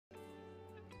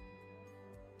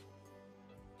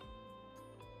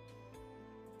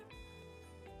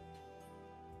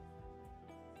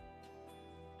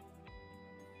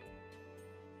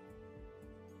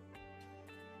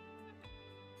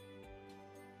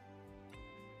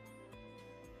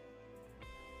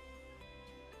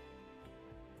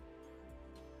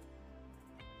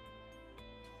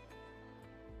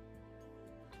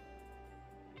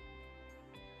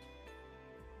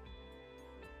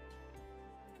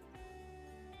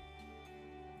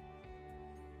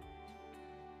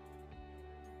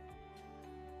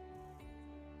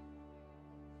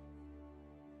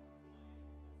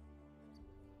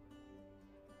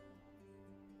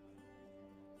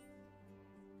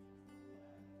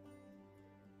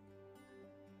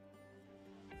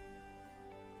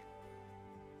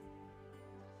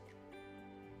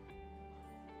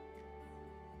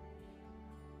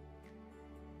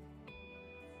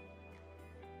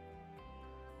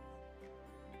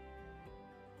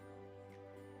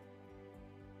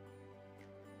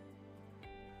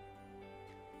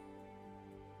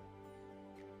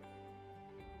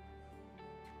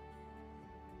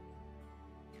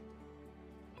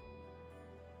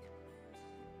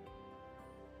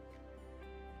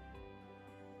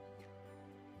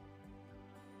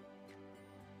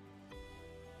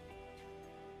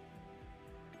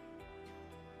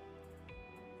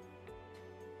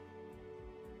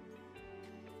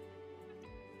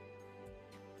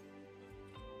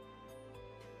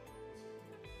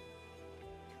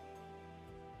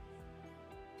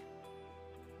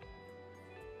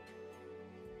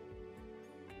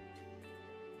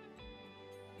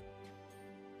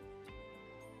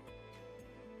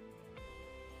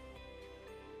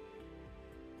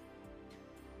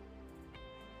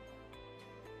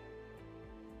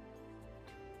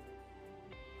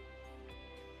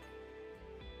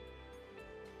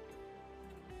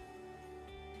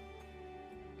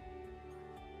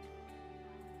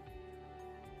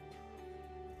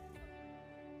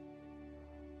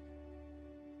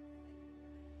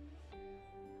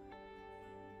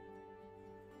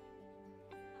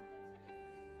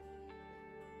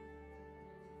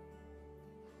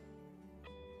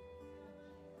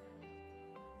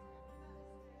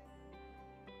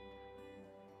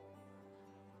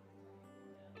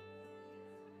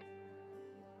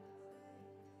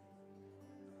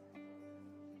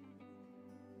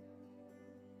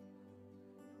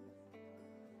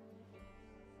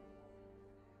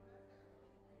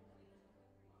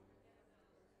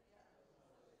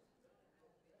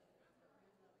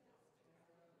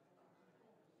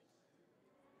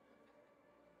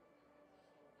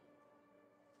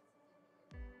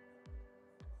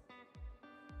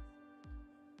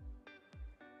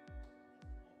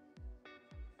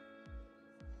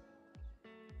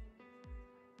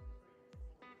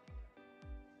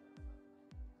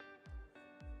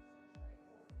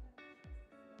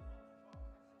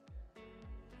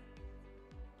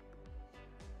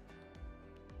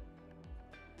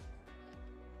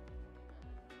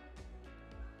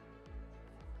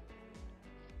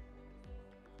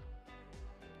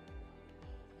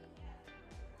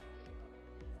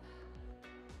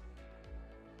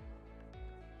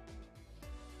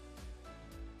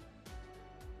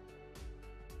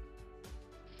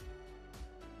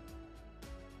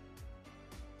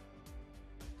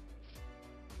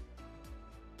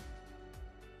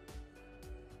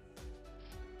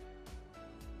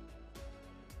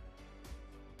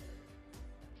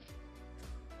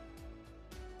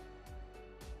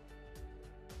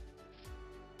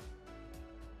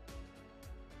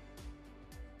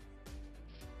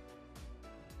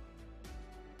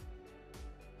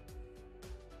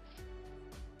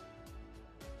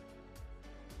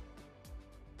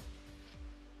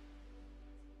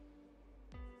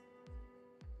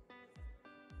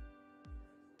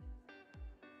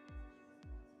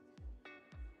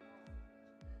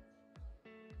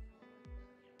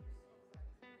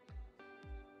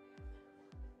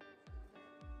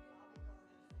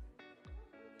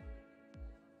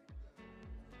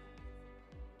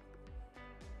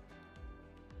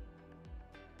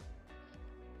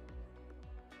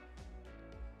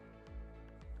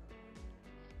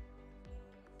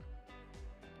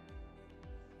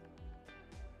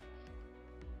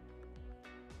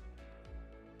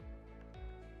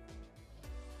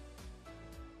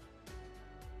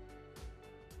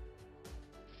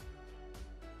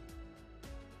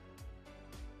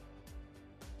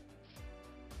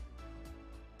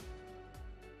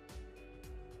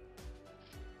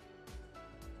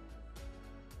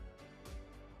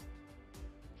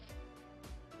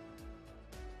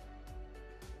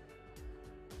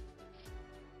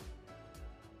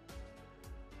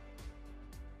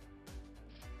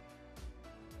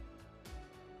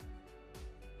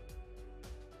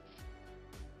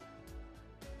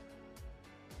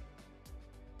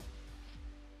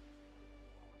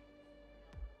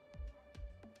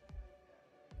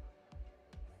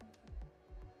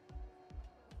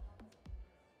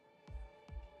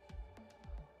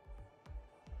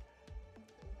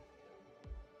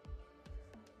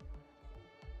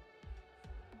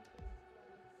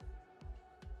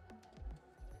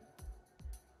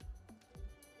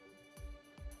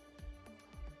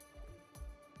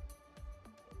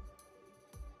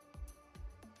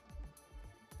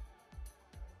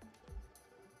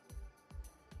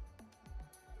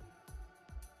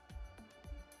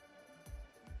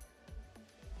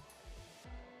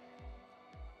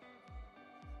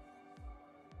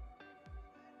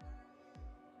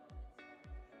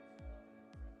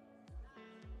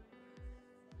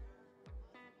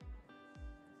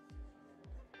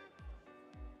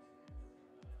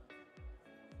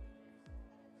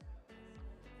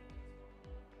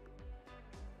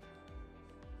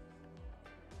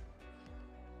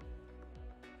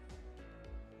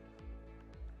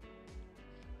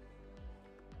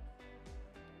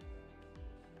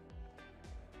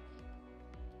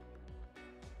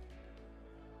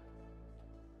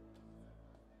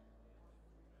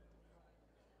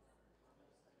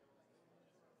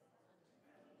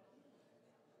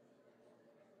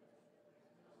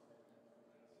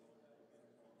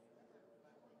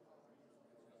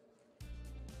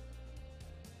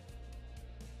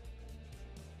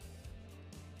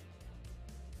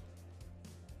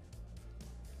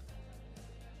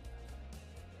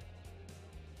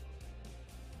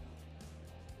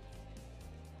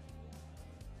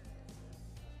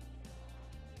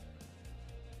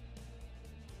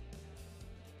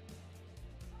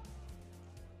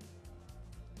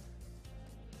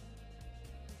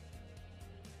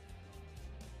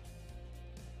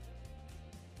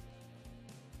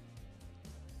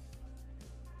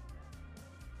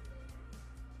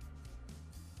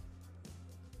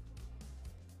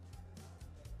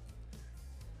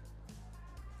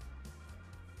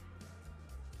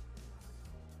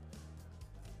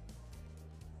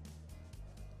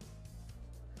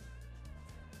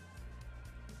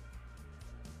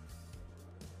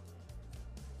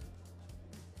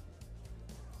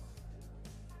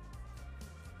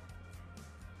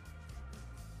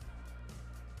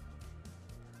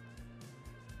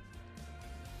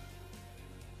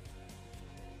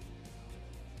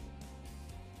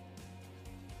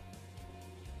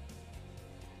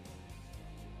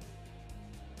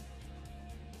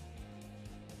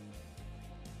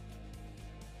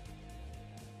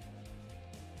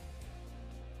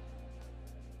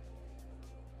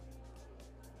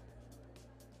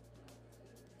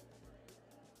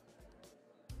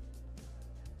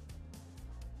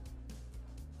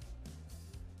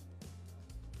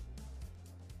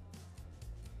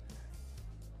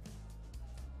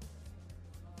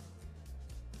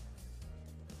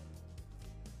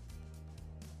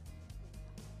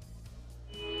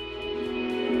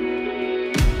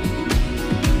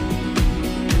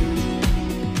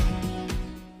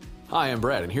Hi, I'm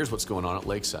Brad, and here's what's going on at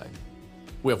Lakeside.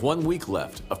 We have 1 week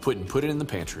left of Put It in the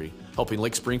Pantry, helping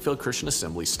Lake Springfield Christian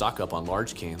Assembly stock up on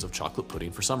large cans of chocolate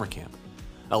pudding for summer camp.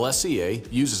 LSCA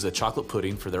uses the chocolate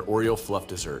pudding for their Oreo fluff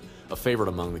dessert, a favorite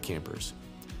among the campers.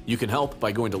 You can help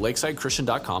by going to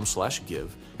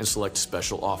lakesidechristian.com/give and select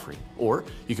special offering, or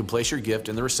you can place your gift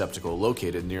in the receptacle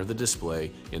located near the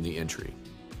display in the entry.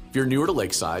 If you're newer to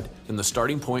Lakeside, then the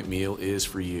Starting Point meal is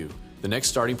for you. The next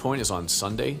starting point is on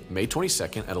Sunday, May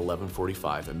 22nd at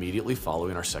 11:45, immediately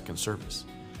following our second service.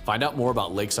 Find out more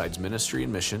about Lakeside's ministry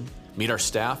and mission, meet our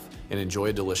staff, and enjoy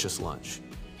a delicious lunch.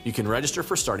 You can register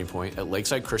for Starting Point at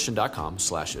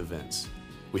lakesidechristian.com/events.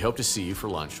 We hope to see you for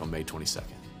lunch on May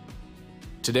 22nd.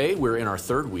 Today, we're in our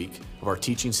third week of our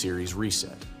teaching series,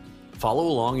 Reset. Follow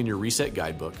along in your Reset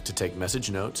guidebook to take message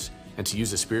notes and to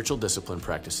use the spiritual discipline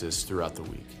practices throughout the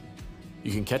week.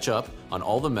 You can catch up on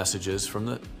all the messages from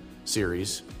the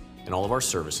series and all of our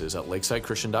services at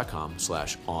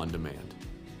lakesidechristian.com/on-demand.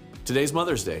 Today's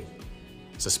Mother's Day.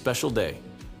 It's a special day,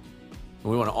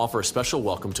 and we want to offer a special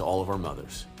welcome to all of our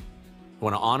mothers. We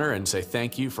want to honor and say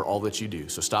thank you for all that you do.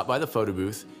 So stop by the photo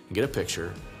booth and get a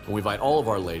picture, and we invite all of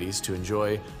our ladies to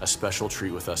enjoy a special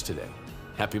treat with us today.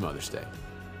 Happy Mother's Day.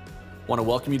 I want to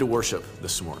welcome you to worship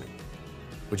this morning.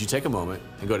 Would you take a moment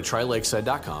and go to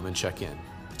trylakeside.com and check in?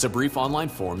 It's a brief online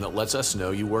form that lets us know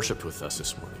you worshiped with us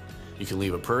this morning. You can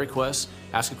leave a prayer request,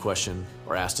 ask a question,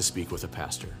 or ask to speak with a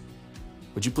pastor.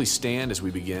 Would you please stand as we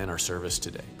begin our service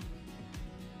today?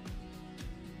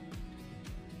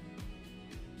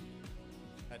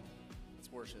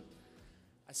 Let's worship.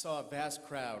 I saw a vast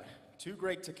crowd, too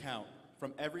great to count,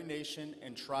 from every nation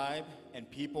and tribe and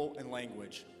people and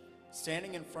language,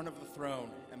 standing in front of the throne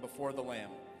and before the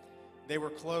Lamb. They were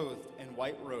clothed in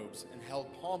white robes and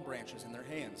held palm branches in their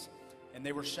hands, and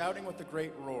they were shouting with a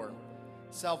great roar,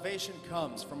 "Salvation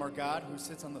comes from our God who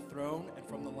sits on the throne and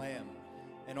from the Lamb."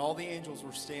 And all the angels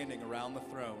were standing around the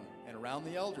throne and around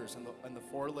the elders and the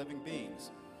four living beings.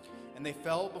 And they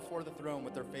fell before the throne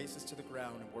with their faces to the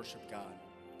ground and worshiped God.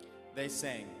 They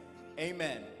sang,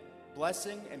 "Amen,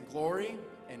 blessing and glory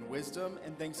and wisdom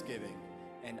and thanksgiving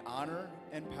and honor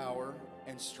and power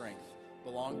and strength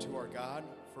belong to our God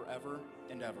forever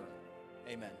and ever.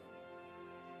 Amen."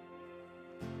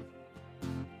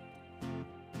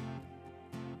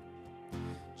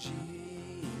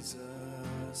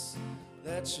 Jesus,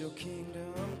 let your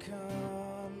kingdom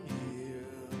come here.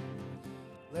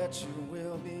 Let your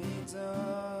will be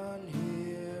done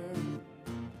here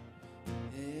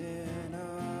in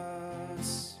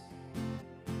us.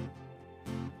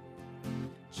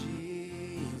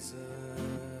 Jesus,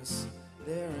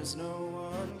 there is no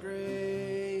one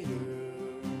greater.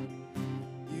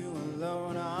 You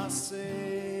alone are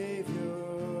Savior.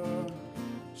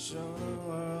 Show the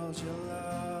world your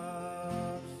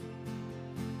love.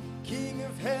 King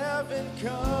of heaven,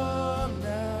 come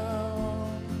now.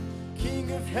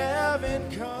 King of heaven,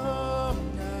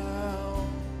 come now.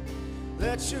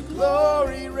 Let your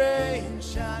glory reign,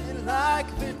 shining like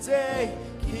the day.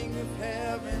 King of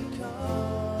heaven,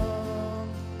 come.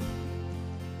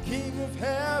 King of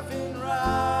heaven,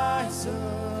 rise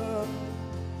up.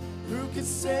 Who can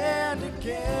stand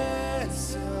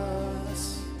against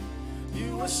us?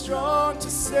 You are strong to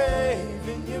save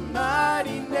in your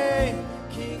mighty name.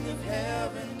 King of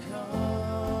heaven,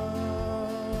 come.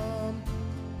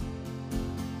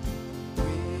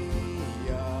 We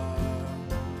are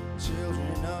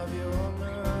children of your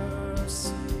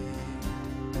mercy,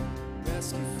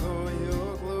 rescued for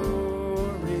your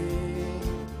glory.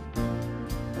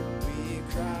 We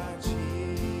cry,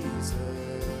 Jesus,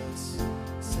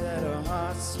 set our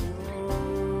hearts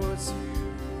towards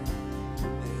you,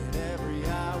 that every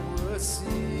eye would see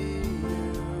you.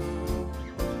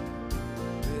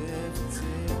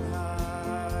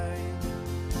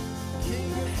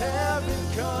 Heaven,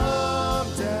 come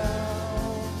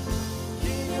down.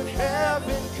 King of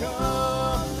heaven,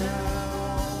 come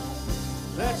down.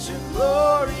 Let your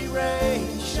glory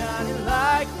reign, shining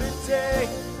like the day.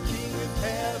 King of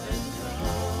heaven,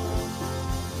 come.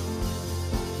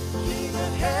 King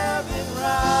of heaven,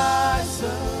 rise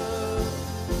up.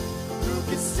 Who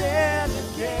can stand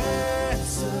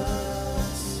against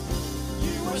us?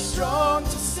 You are strong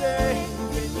to save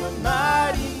in your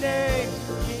mighty name.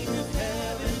 King of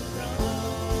heaven,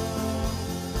 come.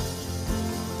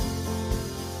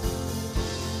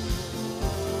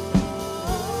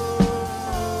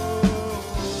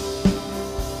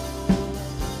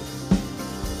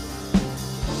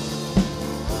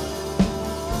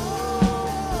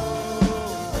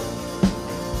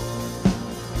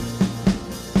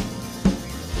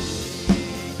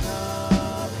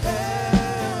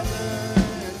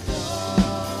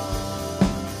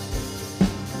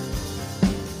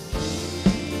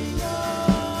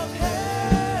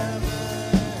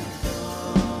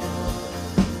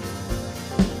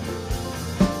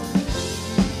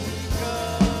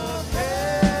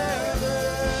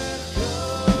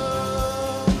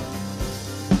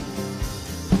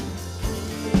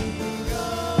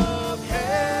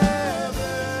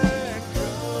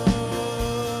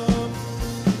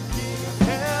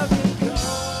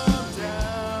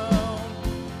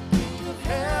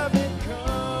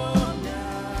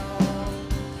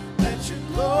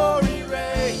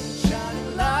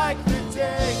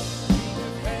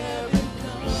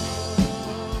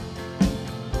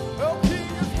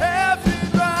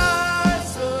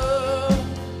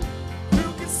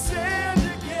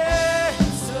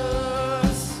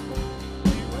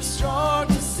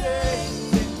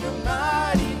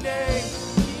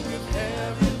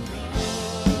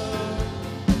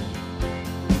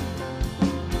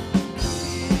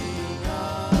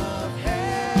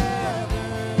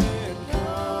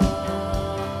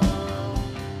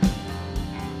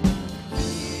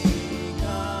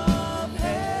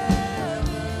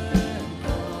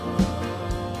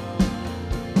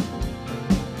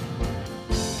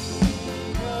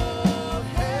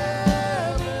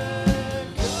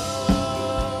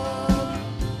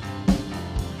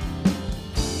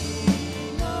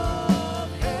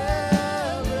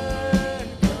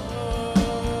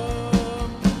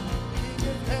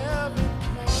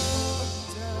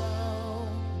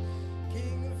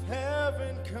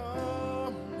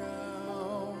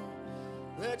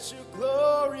 Let your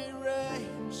glory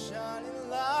reign, shining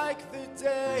like the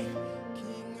day,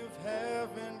 King of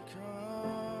heaven come.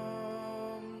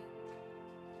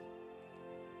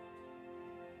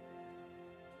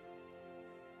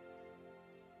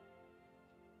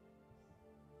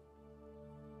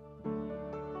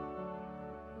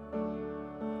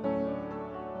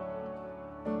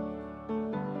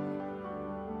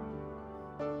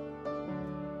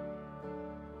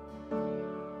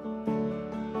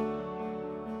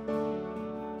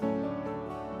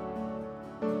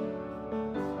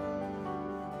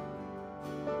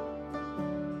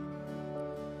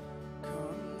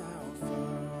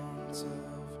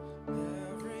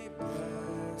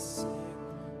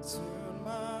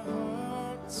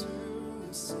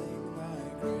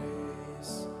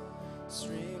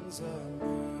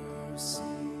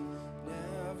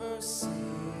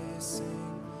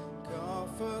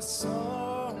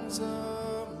 Songs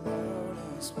of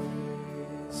loudest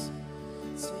praise.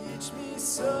 Teach me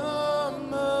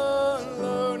some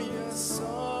melodious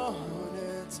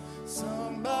sonnets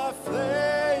sung by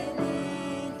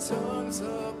flaming tongues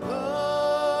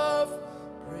above.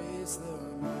 Praise the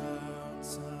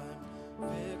mountain,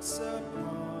 fix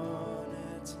upon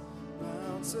it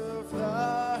mounts of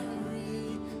thy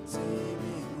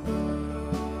redeeming love.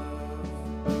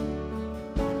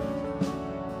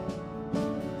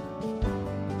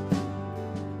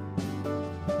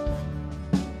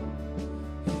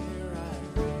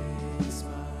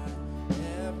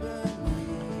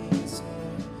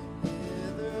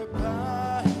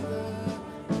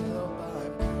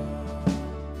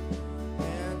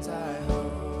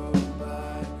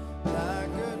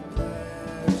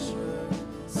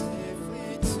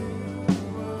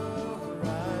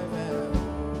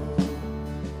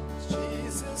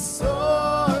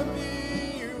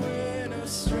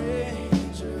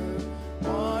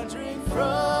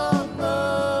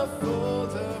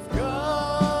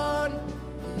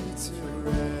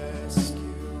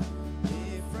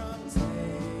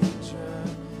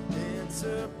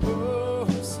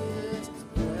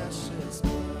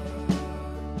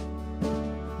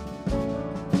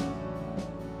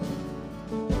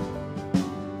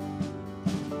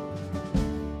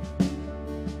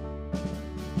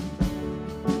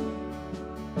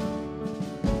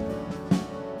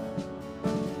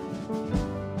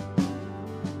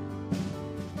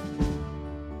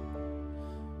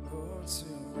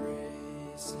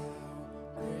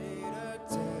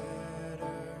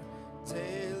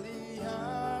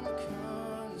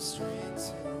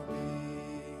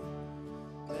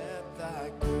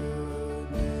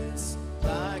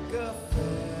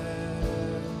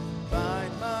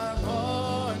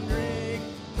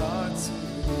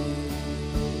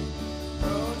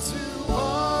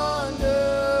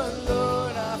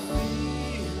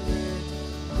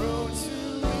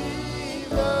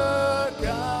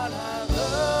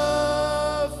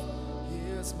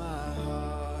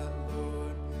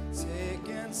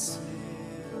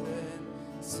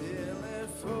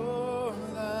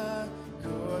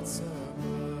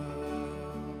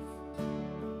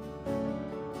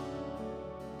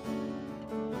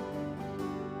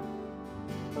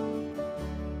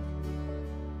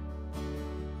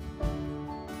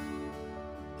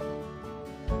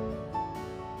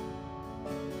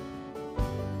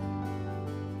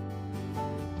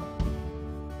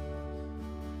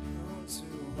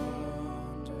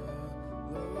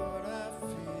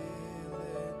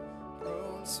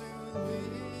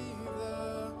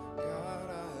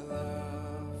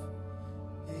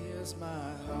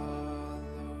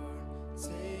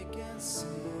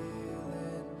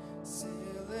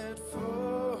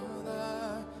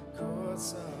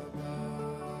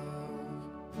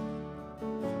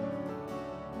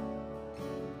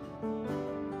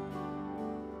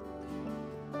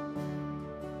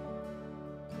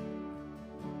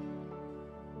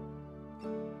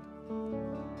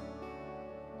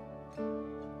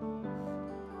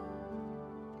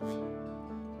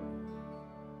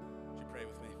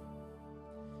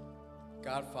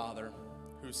 God, Father,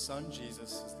 whose Son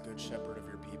Jesus is the good shepherd of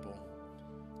your people,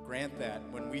 grant that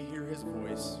when we hear his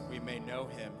voice, we may know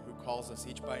him who calls us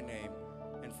each by name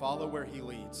and follow where he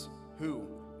leads, who,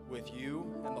 with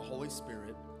you and the Holy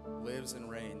Spirit, lives and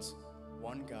reigns,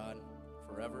 one God,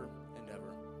 forever and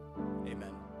ever.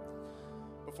 Amen.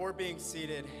 Before being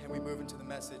seated and we move into the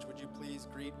message, would you please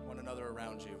greet one another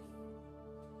around you?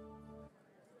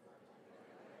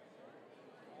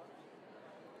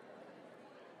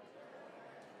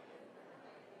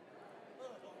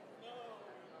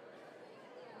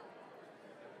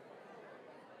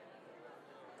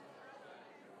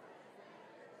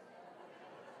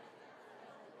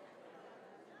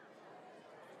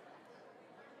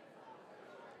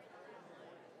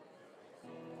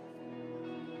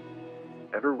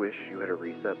 Ever wish you had a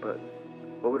reset button?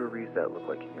 What would a reset look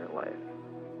like in your life?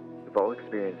 We've all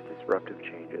experienced disruptive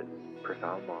changes,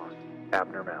 profound loss,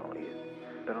 abnormalities,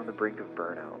 been on the brink of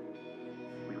burnout.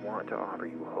 We want to offer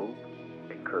you hope,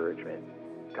 encouragement,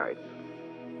 guidance.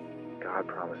 God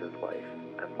promises life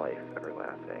and life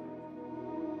everlasting.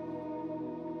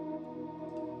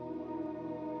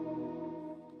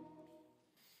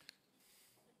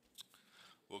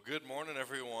 Well, good morning,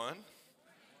 everyone.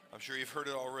 I'm sure you've heard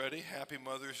it already. Happy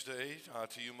Mother's Day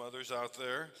to you mothers out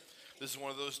there. This is one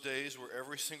of those days where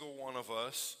every single one of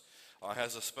us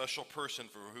has a special person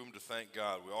for whom to thank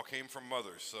God. We all came from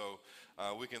mothers, so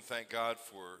we can thank God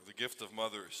for the gift of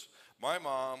mothers. My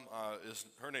mom,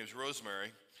 her name's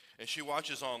Rosemary, and she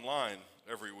watches online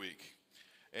every week.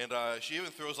 And she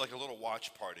even throws like a little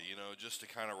watch party, just to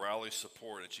kind of rally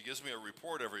support. And she gives me a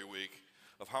report every week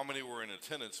of how many were in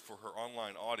attendance for her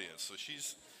online audience. So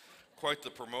she's quite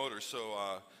the promoter.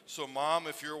 So Mom,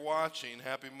 if you're watching,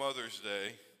 happy Mother's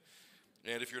Day.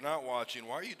 And if you're not watching,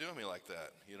 why are you doing me like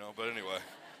that? But anyway,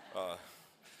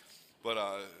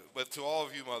 but to all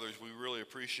of you mothers, we really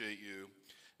appreciate you,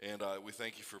 and we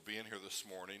thank you for being here this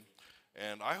morning.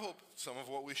 And I hope some of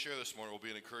what we share this morning will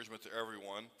be an encouragement to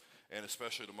everyone, and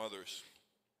especially to mothers.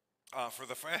 For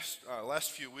the last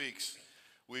few weeks,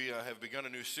 we have begun a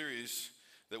new series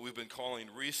that we've been calling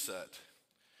Reset.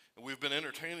 And we've been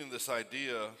entertaining this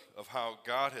idea of how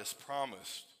God has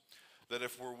promised that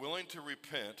if we're willing to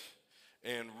repent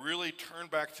and really turn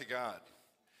back to God,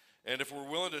 and if we're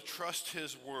willing to trust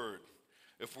His Word,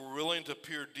 if we're willing to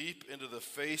peer deep into the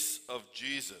face of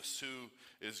Jesus, who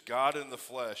is God in the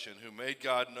flesh and who made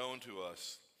God known to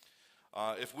us,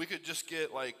 if we could just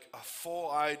get like a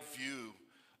full-eyed view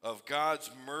of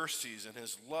God's mercies and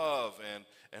His love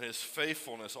and His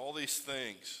faithfulness, all these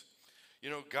things,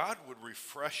 God would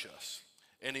refresh us,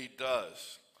 and He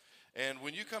does. And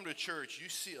when you come to church, you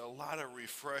see a lot of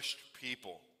refreshed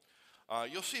people.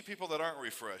 You'll see people that aren't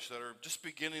refreshed, that are just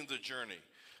beginning the journey.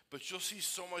 But you'll see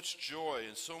so much joy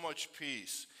and so much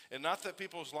peace. And not that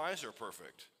people's lives are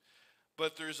perfect,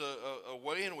 but there's a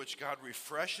way in which God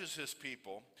refreshes His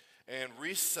people and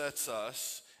resets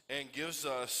us and gives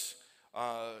us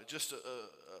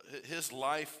His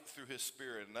life through His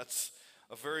Spirit. And that's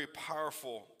a very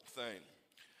powerful thing.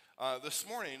 This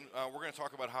morning, we're going to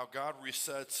talk about how God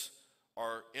resets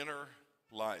our inner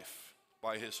life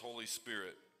by His Holy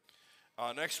Spirit.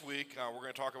 Next week, we're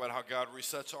going to talk about how God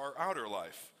resets our outer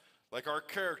life, like our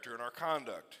character and our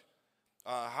conduct.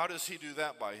 How does He do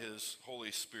that? By His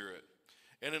Holy Spirit.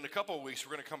 And in a couple of weeks,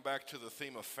 we're going to come back to the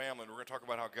theme of family, and we're going to talk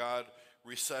about how God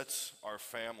resets our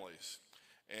families,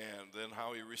 and then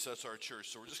how He resets our church.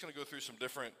 So we're just going to go through some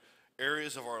different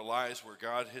areas of our lives where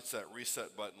God hits that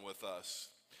reset button with us.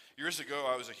 Years ago,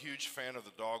 I was a huge fan of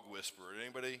The Dog Whisperer.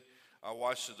 Anybody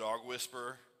watch The Dog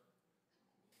Whisperer?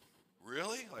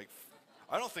 Really?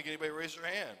 I don't think anybody raised their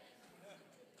hand.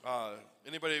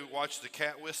 Anybody watch The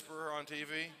Cat Whisperer on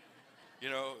TV?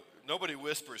 Nobody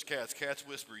whispers cats. Cats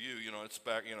whisper you. It's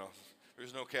back.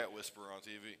 There's no cat whisperer on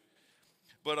TV.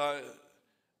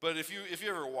 But if you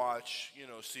ever watch,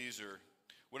 Caesar,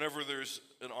 whenever there's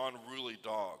an unruly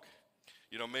dog,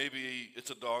 maybe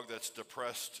it's a dog that's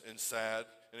depressed and sad.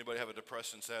 Anybody have a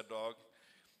depressed and sad dog?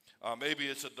 Maybe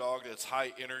it's a dog that's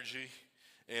high energy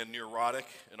and neurotic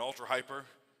and ultra hyper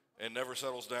and never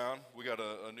settles down. We got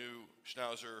a new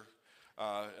schnauzer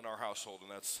in our household, and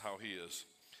that's how he is.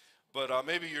 But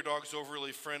maybe your dog's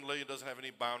overly friendly and doesn't have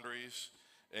any boundaries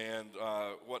and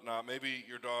whatnot. Maybe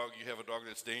you have a dog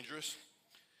that's dangerous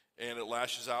and it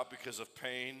lashes out because of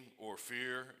pain or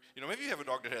fear. Maybe you have a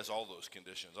dog that has all those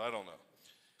conditions. I don't know.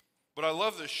 But I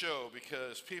love this show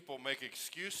because people make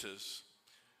excuses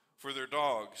for their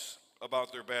dogs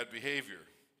about their bad behavior.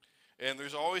 And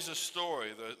there's always a story,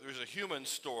 there's a human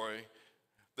story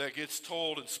that gets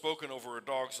told and spoken over a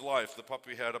dog's life. The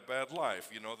puppy had a bad life.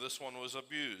 This one was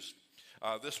abused.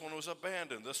 This one was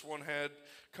abandoned. This one had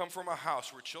come from a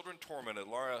house where children tormented.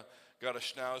 Laura got a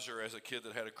schnauzer as a kid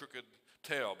that had a crooked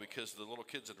tail because the little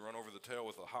kids had run over the tail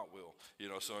with a Hot Wheel.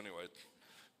 So anyway,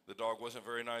 the dog wasn't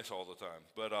very nice all the time.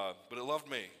 But it loved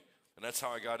me, and that's how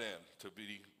I got in to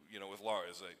be, with Laura.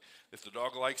 It's like, if the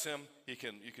dog likes him, you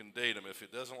can date him. If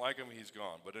it doesn't like him, he's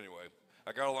gone. But anyway,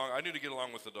 I got along. I knew to get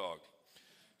along with the dog.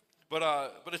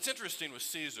 But it's interesting with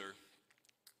Caesar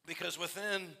because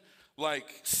within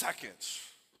seconds,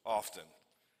 often,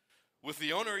 with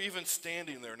the owner even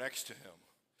standing there next to him,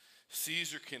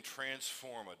 Caesar can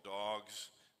transform a dog's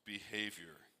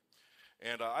behavior.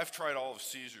 And I've tried all of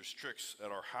Caesar's tricks at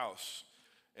our house.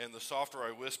 And the softer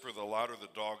I whisper, the louder the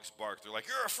dogs bark. They're like,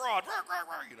 "You're a fraud,"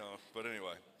 But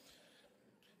anyway.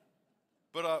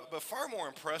 But far more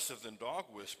impressive than dog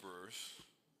whisperers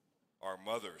are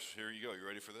mothers. Here you go. You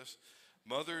ready for this?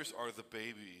 Mothers are the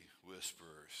baby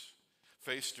whisperers.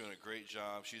 Faith's doing a great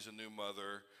job. She's a new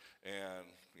mother, and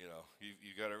you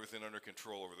got everything under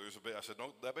control over there. There's a baby. I said,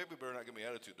 no, that baby better not give me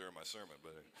attitude during my sermon.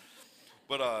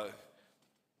 But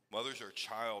mothers are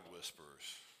child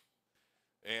whisperers,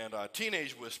 and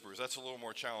teenage whisperers. That's a little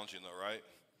more challenging, though, right?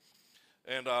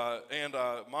 And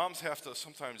moms have to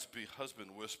sometimes be husband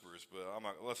whisperers, but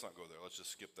let's not go there. Let's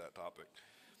just skip that topic.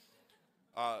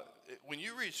 When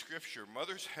you read Scripture,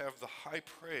 mothers have the high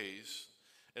praise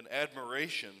and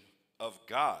admiration of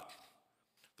God.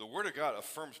 The Word of God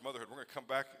affirms motherhood. We're going to come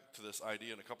back to this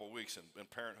idea in a couple of weeks and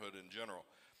parenthood in general.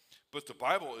 But the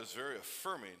Bible is very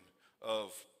affirming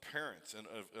of parents and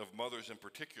of mothers in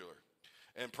particular.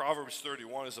 And Proverbs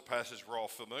 31 is a passage we're all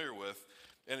familiar with,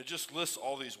 and it just lists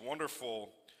all these wonderful,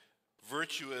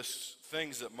 virtuous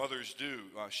things that mothers do.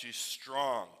 She's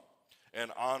strong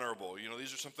and honorable.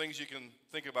 These are some things you can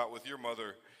think about with your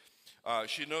mother.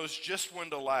 She knows just when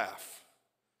to laugh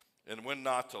and when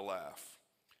not to laugh.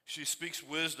 She speaks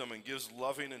wisdom and gives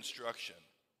loving instruction.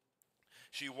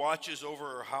 She watches over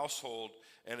her household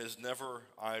and is never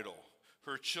idle.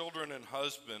 Her children and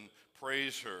husband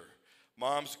praise her.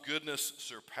 Mom's goodness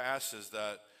surpasses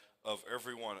that of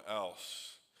everyone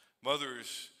else.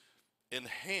 Mothers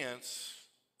enhance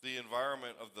the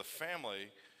environment of the family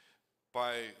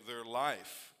by their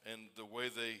life and the way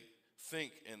they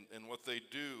think and what they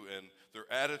do and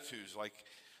their attitudes.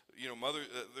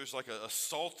 There's like a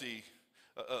salty,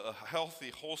 a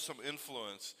healthy, wholesome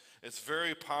influence. It's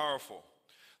very powerful.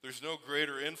 There's no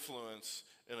greater influence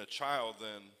in a child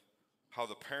than how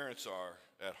the parents are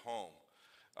at home.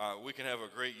 We can have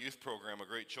a great youth program, a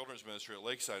great children's ministry at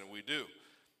Lakeside, and we do.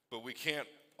 But we can't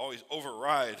always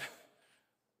override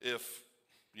if,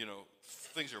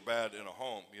 things are bad in a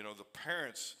home. The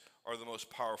parents are the most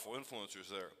powerful influencers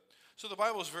there. So the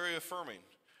Bible is very affirming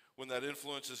when that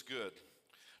influence is good.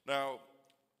 Now,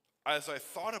 as I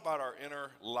thought about our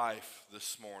inner life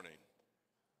this morning,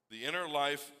 the inner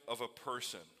life of a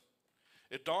person,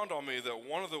 it dawned on me that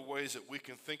one of the ways that we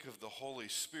can think of the Holy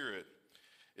Spirit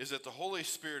is that the Holy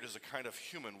Spirit is a kind of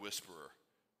human whisperer,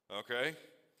 okay?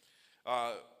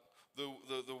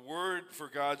 The word for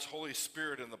God's Holy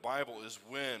Spirit in the Bible is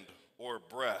wind or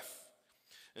breath.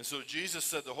 And so Jesus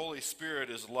said the Holy Spirit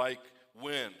is like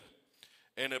wind,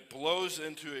 and it blows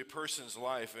into a person's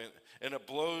life, and it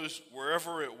blows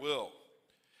wherever it will.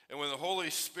 And when the Holy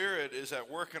Spirit is at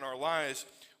work in our lives,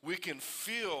 we can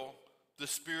feel the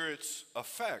Spirit's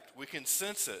effect. We can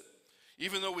sense it.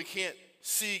 Even though we can't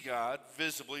see God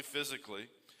visibly, physically,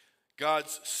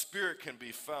 God's Spirit can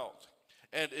be felt.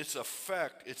 And its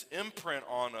effect, its imprint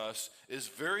on us is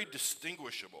very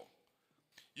distinguishable.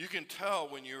 You can tell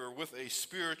when you're with a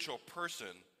spiritual person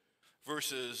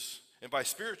versus, and by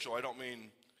spiritual, I don't mean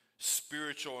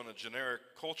spiritual in a generic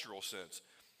cultural sense.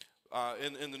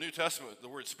 In the New Testament, the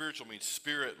word spiritual means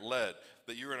spirit-led,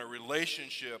 that you're in a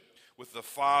relationship with the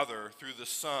Father through the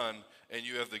Son, and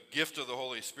you have the gift of the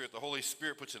Holy Spirit. The Holy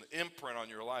Spirit puts an imprint on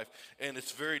your life, and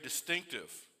it's very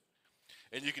distinctive.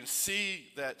 And you can see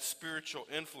that spiritual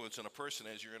influence in a person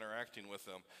as you're interacting with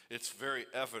them. It's very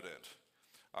evident.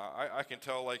 I can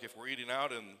tell, like, if we're eating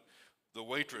out and the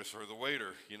waitress or the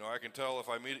waiter, I can tell if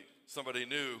I meet somebody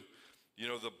new,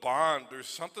 the bond, there's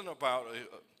something about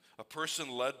a person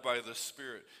led by the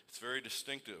Spirit. It's very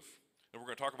distinctive. And we're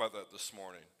going to talk about that this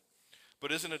morning.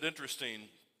 But isn't it interesting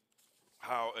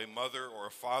how a mother or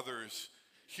a father's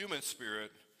human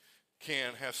spirit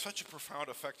can have such a profound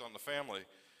effect on the family?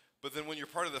 But then when you're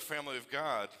part of the family of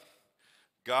God,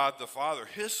 God the Father,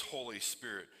 His Holy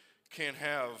Spirit can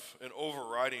have an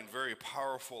overriding, very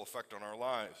powerful effect on our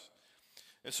lives.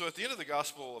 And so at the end of the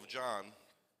Gospel of John,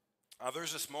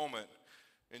 there's this moment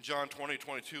in John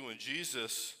 20:22 when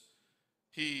Jesus,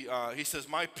 he says,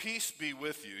 "My peace be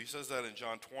with you." He says that in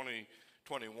John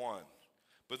 20:21.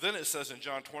 But then it says in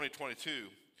John 20:22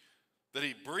 that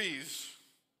He breathes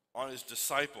on His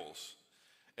disciples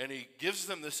and He gives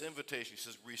them this invitation. He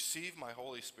says, "Receive my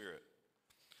Holy Spirit."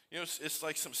 It's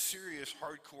like some serious,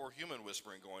 hardcore human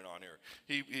whispering going on here.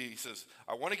 He says,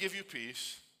 "I want to give you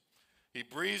peace." He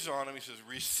breathes on them. He says,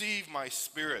 "Receive my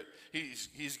Spirit."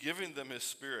 He's giving them His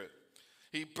Spirit.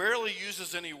 He barely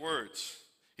uses any words.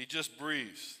 He just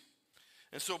breathes.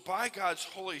 And so by God's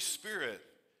Holy Spirit,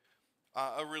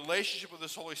 a relationship with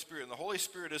this Holy Spirit, and the Holy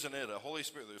Spirit isn't it, a Holy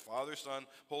Spirit, the Father, Son,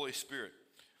 Holy Spirit.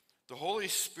 The Holy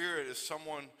Spirit is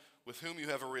someone with whom you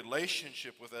have a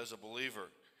relationship with as a believer.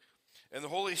 And the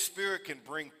Holy Spirit can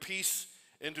bring peace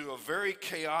into a very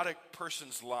chaotic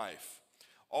person's life.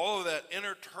 all of that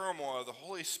inner turmoil, the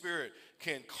Holy Spirit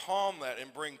can calm that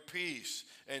and bring peace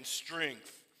and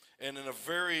strength, and in a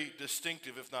very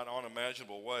distinctive, if not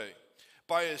unimaginable way.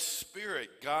 By His Spirit,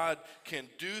 God can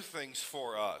do things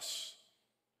for us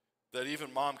that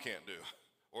even mom can't do,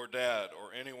 or dad,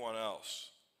 or anyone else.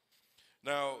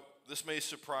 Now, this may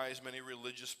surprise many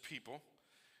religious people,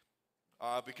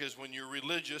 because when you're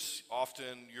religious,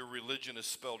 often your religion is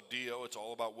spelled D-O. It's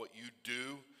all about what you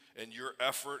do and your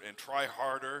effort and try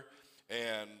harder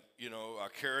and,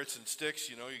 carrots and sticks.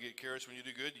 You get carrots when you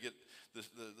do good. You get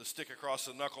the stick across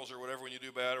the knuckles or whatever when you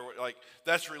do bad.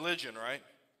 That's religion, right?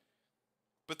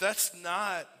 But that's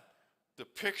not the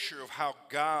picture of how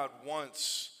God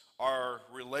wants our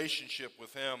relationship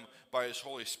with Him by His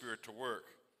Holy Spirit to work.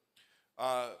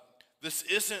 This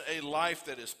isn't a life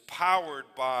that is powered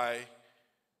by,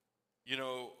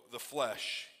 the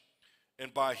flesh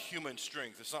and by human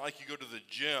strength. It's not like you go to the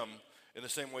gym in the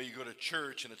same way you go to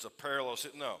church and it's a parallel.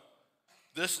 No.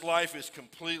 This life is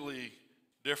completely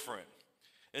different.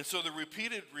 And so the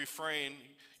repeated refrain,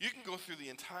 you can go through the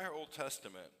entire Old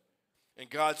Testament, and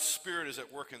God's Spirit is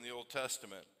at work in the Old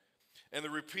Testament. And the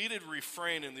repeated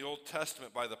refrain in the Old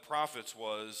Testament by the prophets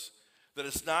was that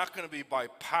it's not going to be by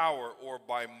power or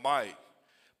by might,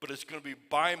 but it's going to be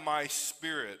by my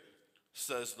Spirit,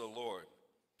 says the Lord.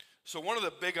 So one of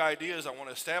the big ideas I want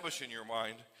to establish in your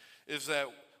mind is that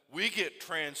we get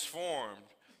transformed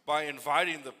by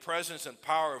inviting the presence and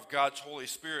power of God's Holy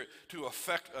Spirit to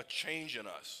effect a change in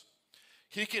us.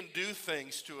 He can do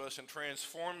things to us and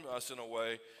transform us in a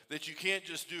way that you can't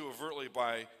just do overtly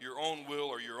by your own will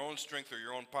or your own strength or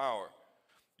your own power.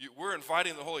 We're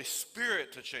inviting the Holy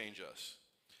Spirit to change us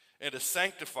and to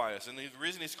sanctify us. And the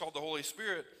reason He's called the Holy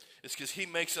Spirit is because He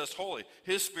makes us holy.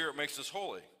 His Spirit makes us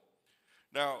holy.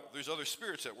 Now, there's other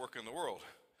spirits at work in the world.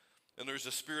 And there's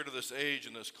the spirit of this age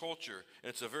and this culture. And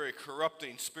it's a very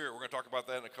corrupting spirit. We're going to talk about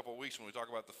that in a couple of weeks when we talk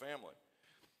about the family.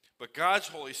 But God's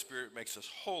Holy Spirit makes us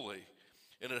holy.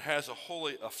 And it has a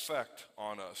holy effect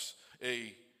on us.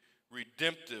 A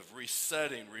redemptive,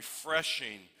 resetting,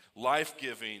 refreshing,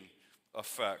 life-giving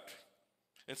effect.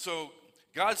 And so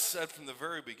God said from the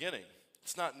very beginning,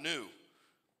 it's not new,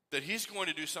 that He's going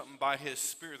to do something by His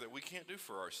Spirit that we can't do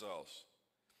for ourselves.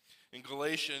 In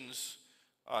Galatians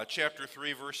chapter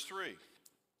 3, verse 3,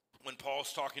 when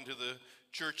Paul's talking to the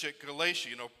church at Galatia,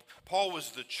 Paul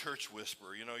was the church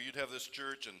whisperer. You'd have this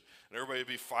church and everybody would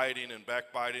be fighting and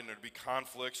backbiting. There'd be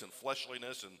conflicts and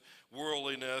fleshliness and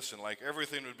worldliness and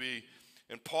everything would be.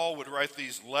 And Paul would write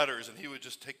these letters and he would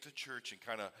just take the church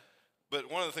and but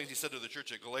one of the things he said to the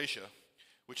church at Galatia,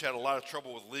 which had a lot of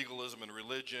trouble with legalism and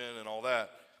religion and all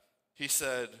that, he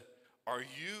said, "Are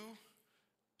you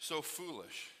so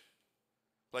foolish?"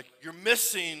 You're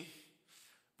missing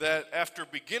that after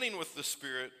beginning with the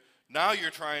Spirit, now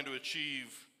you're trying to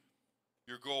achieve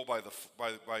your goal by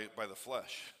the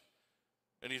flesh.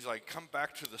 And he's like, come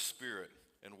back to the Spirit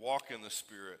and walk in the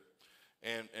Spirit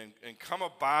and come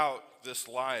about this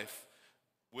life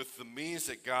with the means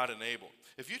that God enabled.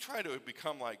 If you try to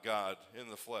become like God in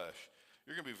the flesh,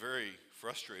 you're going to be very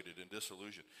frustrated and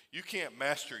disillusioned. You can't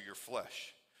master your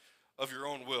flesh of your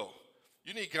own will.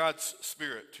 You need God's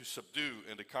Spirit to subdue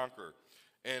and to conquer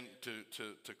and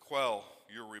to quell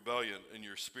your rebellion in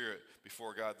your spirit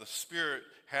before God. The Spirit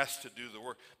has to do the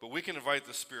work, but we can invite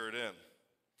the Spirit in.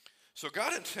 So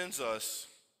God intends us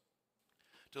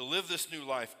to live this new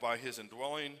life by His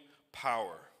indwelling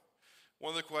power. One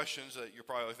of the questions that you're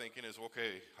probably thinking is,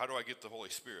 okay, how do I get the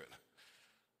Holy Spirit?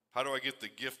 How do I get the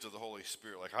gift of the Holy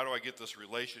Spirit? How do I get this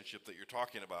relationship that you're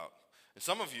talking about? And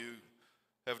some of you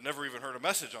have never even heard a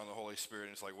message on the Holy Spirit.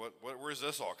 And it's where's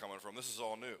this all coming from? This is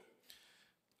all new.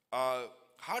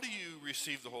 How do you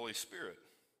receive the Holy Spirit?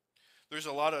 There's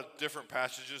a lot of different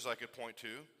passages I could point to.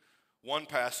 One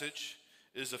passage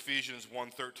is Ephesians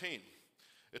 1:13.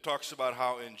 It talks about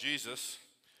how in Jesus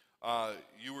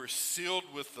you were sealed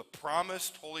with the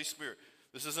promised Holy Spirit.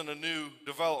 This isn't a new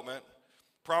development.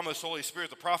 Promised Holy Spirit,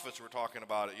 the prophets were talking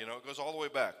about it. It goes all the way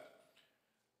back.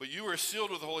 But you were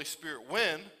sealed with the Holy Spirit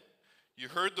when you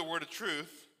heard the word of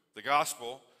truth, the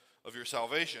gospel of your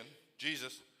salvation,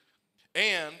 Jesus,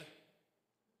 and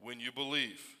when you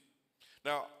believe.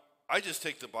 Now, I just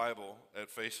take the Bible at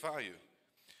face value.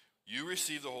 You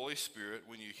receive the Holy Spirit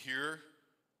when you hear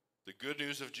the good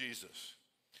news of Jesus.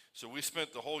 So we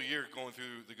spent the whole year going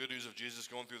through the good news of Jesus,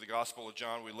 going through the Gospel of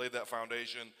John. We laid that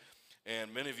foundation,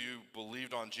 and many of you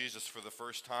believed on Jesus for the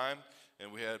first time,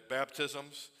 and we had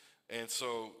baptisms. And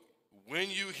so when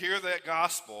you hear that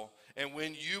gospel and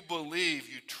when you believe,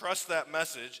 you trust that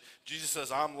message, Jesus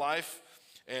says, I'm life,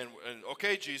 and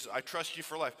okay, Jesus, I trust you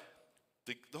for life.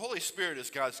 The Holy Spirit is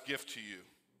God's gift to you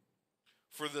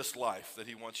for this life that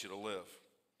he wants you to live.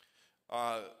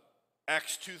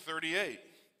 Acts 2:38,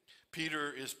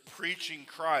 Peter is preaching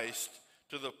Christ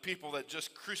to the people that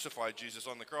just crucified Jesus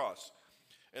on the cross.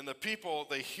 And the people,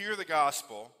 they hear the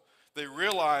gospel, they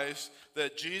realize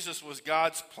that Jesus was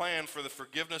God's plan for the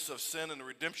forgiveness of sin and the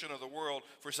redemption of the world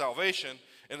for salvation,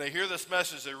 and they hear this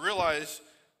message, they realize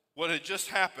what had just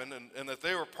happened and that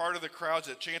they were part of the crowds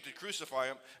that chanted, "Crucify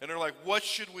him," and they're like, "What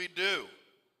should we do?"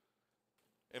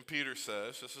 And Peter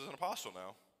says, this is an apostle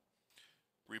now,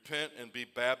 "Repent and be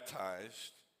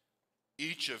baptized,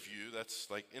 each of you," that's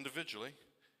like individually,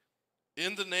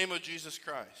 "in the name of Jesus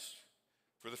Christ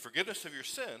for the forgiveness of your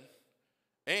sin,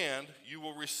 and you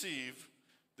will receive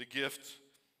the gift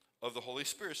of the Holy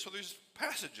Spirit." So there's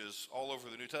passages all over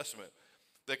the New Testament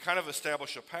that kind of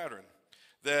establish a pattern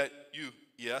that you,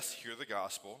 yes, hear the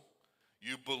gospel,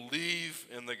 you believe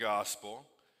in the gospel,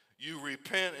 you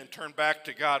repent and turn back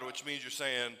to God, which means you're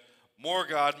saying, more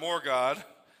God,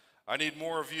 I need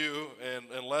more of you and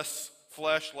less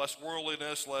flesh, less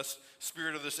worldliness, less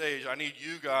spirit of this age. I need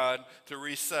you, God, to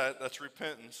reset. That's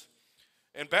repentance.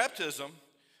 And baptism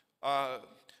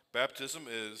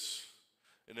is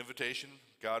an invitation.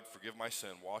 God, forgive my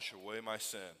sin, wash away my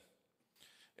sin.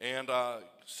 And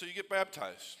so you get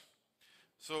baptized.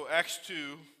 So Acts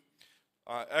 2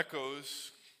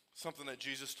 echoes something that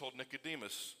Jesus told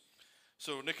Nicodemus.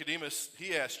 So Nicodemus,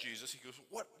 he asked Jesus, he goes,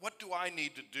 what do I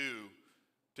need to do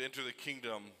to enter the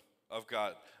kingdom of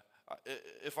God?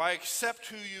 If I accept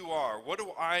who you are, what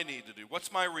do I need to do?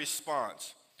 What's my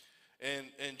response?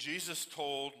 And Jesus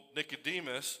told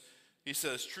Nicodemus, he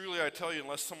says, "Truly I tell you,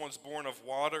 unless someone's born of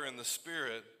water and the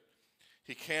Spirit,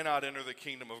 he cannot enter the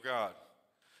kingdom of God."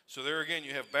 So there again,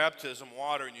 you have baptism,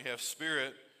 water, and you have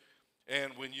Spirit.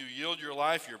 And when you yield your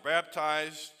life, you're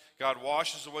baptized. God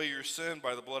washes away your sin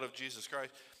by the blood of Jesus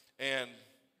Christ. And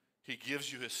he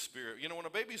gives you his Spirit. You know, when a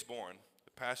baby's born,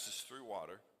 it passes through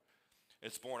water.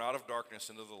 It's born out of darkness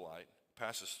into the light,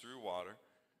 passes through water.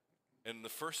 And the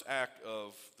first act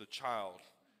of the child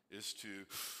is to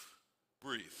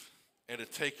breathe and to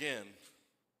take in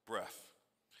breath.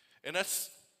 And that's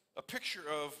a picture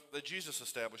of that Jesus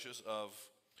establishes of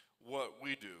what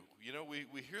we do. You know,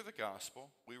 we hear the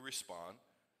gospel, we respond,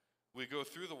 we go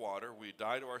through the water, we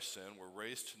die to our sin, we're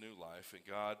raised to new life, and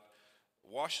God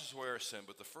washes away our sin.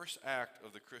 But the first act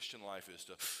of the Christian life is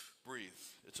to breathe.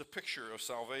 It's a picture of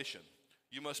salvation.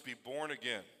 You must be born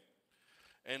again.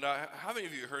 And how many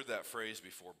of you heard that phrase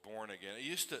before, born again?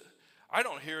 I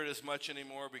don't hear it as much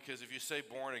anymore, because if you say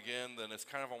born again, then it's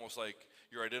kind of almost like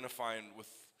you're identifying with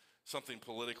something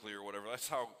politically or whatever. That's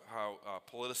how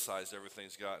politicized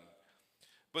everything's gotten.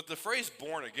 But the phrase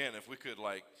born again, if we could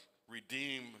like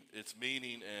redeem its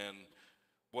meaning and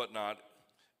whatnot,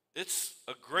 it's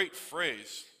a great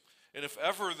phrase. And if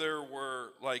ever there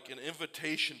were like an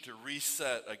invitation to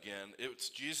reset again, it's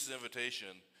Jesus'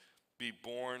 invitation, be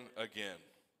born again.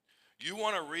 You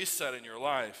want to reset in your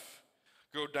life,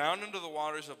 go down into the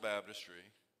waters of baptistry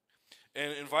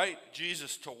and invite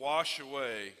Jesus to wash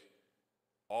away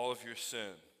all of your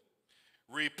sin.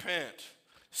 Repent.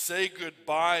 Say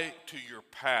goodbye to your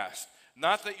past.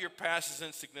 Not that your past is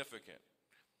insignificant.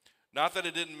 Not that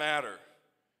it didn't matter.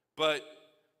 But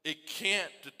it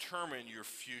can't determine your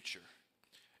future.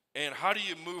 And how do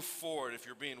you move forward if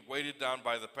you're being weighted down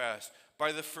by the past?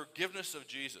 By the forgiveness of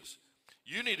Jesus.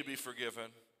 You need to be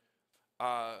forgiven.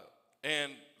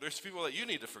 And there's people that you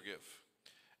need to forgive.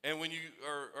 And when you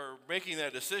are making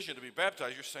that decision to be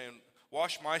baptized, you're saying,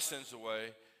 wash my sins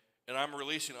away, and I'm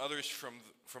releasing others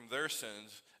from their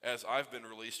sins as I've been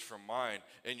released from mine.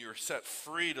 And you're set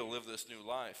free to live this new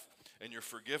life, and you're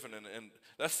forgiven. And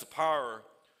that's the power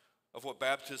of what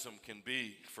baptism can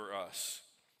be for us.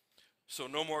 So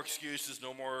no more excuses,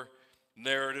 no more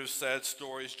narratives, sad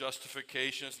stories,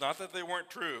 justifications. Not that they weren't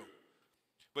true,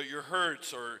 but your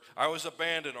hurts, or I was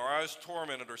abandoned, or I was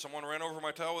tormented, or someone ran over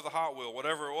my tail with a Hot Wheel,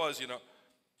 whatever it was, you know.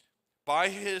 By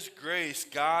his grace,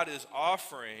 God is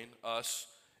offering us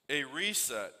a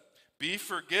reset. Be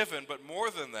forgiven, but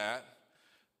more than that,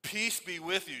 peace be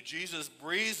with you. Jesus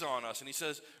breathes on us, and he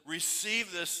says,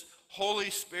 receive this Holy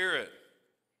Spirit.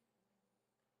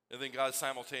 And then God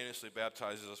simultaneously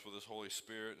baptizes us with his Holy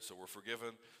Spirit, and so we're forgiven.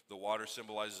 The water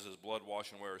symbolizes his blood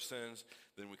washing away our sins.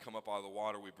 Then we come up out of the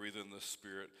water, we breathe in the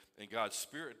Spirit, and God's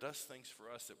Spirit does things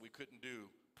for us that we couldn't do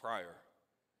prior.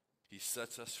 He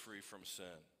sets us free from sin.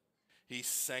 He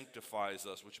sanctifies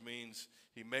us, which means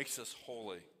he makes us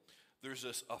holy. There's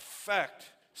this effect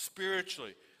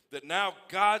spiritually that now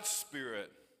God's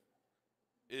Spirit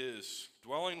is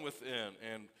dwelling within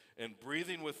and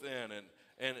breathing within,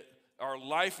 and our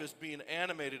life is being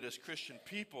animated as Christian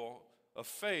people of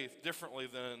faith differently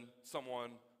than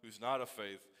someone who's not of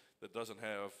faith, that doesn't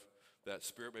have that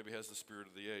Spirit, maybe has the spirit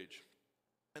of the age.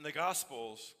 In the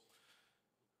Gospels,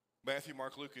 Matthew,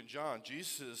 Mark, Luke, and John,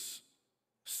 Jesus is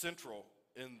central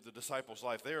in the disciples'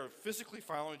 life. They are physically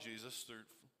following Jesus. They're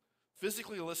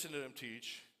physically listening to him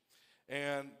teach,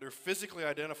 and they're physically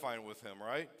identifying with him,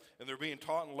 right? And they're being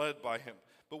taught and led by him.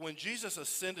 But when Jesus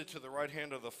ascended to the right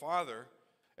hand of the Father,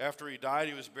 after he died,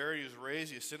 he was buried, he was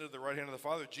raised, he ascended to the right hand of the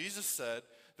Father, Jesus said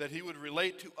that he would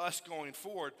relate to us going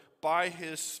forward by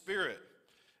his Spirit.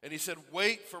 And he said,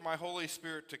 wait for my Holy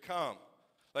Spirit to come.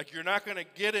 Like, you're not going to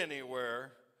get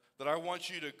anywhere that I want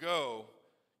you to go.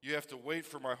 You have to wait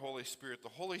for my Holy Spirit. The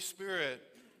Holy Spirit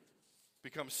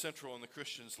becomes central in the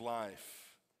Christian's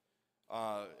life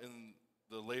in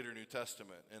the later New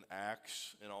Testament, in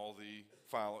Acts, and all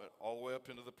the way up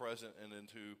into the present and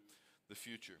into the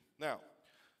future. Now,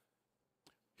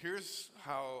 here's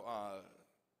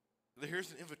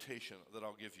an invitation that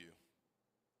I'll give you.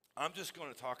 I'm just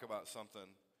going to talk about something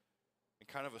in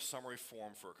kind of a summary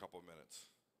form for a couple of minutes.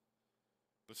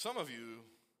 But some of you,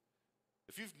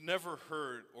 if you've never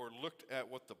heard or looked at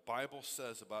what the Bible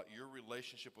says about your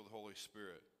relationship with the Holy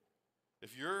Spirit,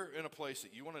 if you're in a place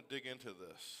that you want to dig into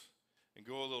this and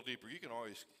go a little deeper, you can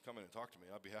always come in and talk to me.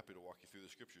 I'd be happy to walk you through the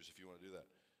scriptures if you want to do that.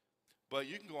 But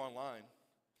you can go online,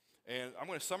 and I'm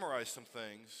going to summarize some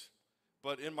things.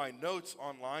 But in my notes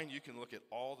online, you can look at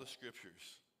all the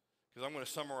scriptures, because I'm going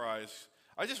to summarize.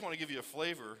 I just want to give you a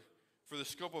flavor for the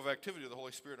scope of activity of the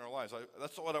Holy Spirit in our lives.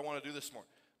 That's what I want to do this morning.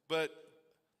 But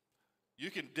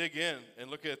you can dig in and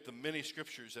look at the many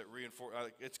scriptures that reinforce.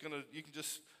 You can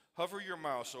just hover your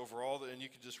mouse over and you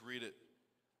can just read it,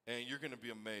 and you're going to be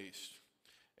amazed.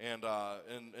 And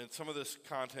some of this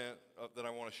content that I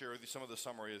want to share with you, some of the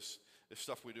summary is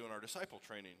stuff we do in our disciple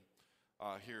training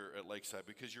here at Lakeside.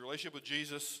 Because your relationship with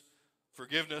Jesus,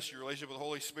 forgiveness, your relationship with the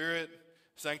Holy Spirit,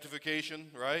 sanctification,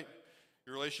 right?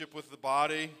 Your relationship with the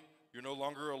body, you're no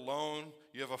longer alone.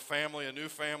 You have a family, a new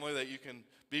family that you can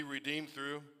be redeemed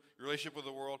through. Your relationship with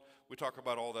the world, we talk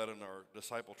about all that in our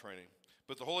disciple training.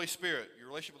 But the Holy Spirit, your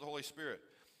relationship with the Holy Spirit,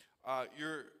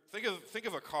 think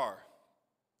of a car.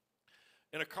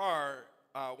 In a car,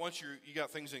 once you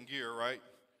got things in gear, right?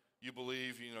 You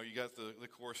believe, you got the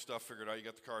core stuff figured out. You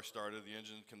got the car started, the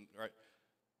engine can, right?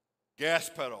 Gas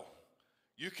pedal.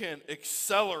 You can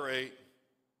accelerate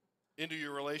into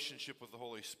your relationship with the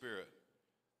Holy Spirit.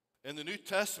 And the New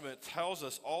Testament tells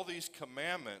us all these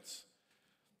commandments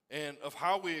and of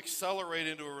how we accelerate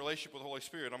into a relationship with the Holy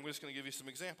Spirit. I'm just going to give you some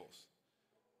examples.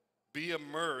 Be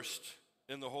immersed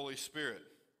in the Holy Spirit.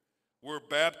 We're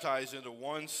baptized into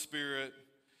one Spirit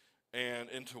and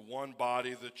into one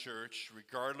body, the church,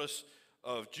 regardless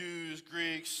of Jews,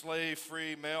 Greeks, slave,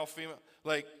 free, male, female.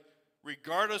 Like,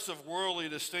 regardless of worldly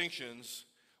distinctions,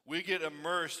 we get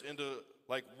immersed into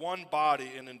like one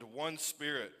body and into one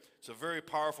Spirit. It's a very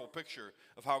powerful picture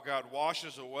of how God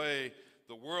washes away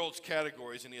the world's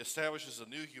categories and he establishes a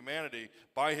new humanity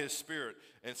by his Spirit.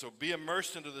 And so be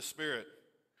immersed into the Spirit.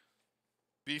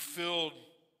 Be filled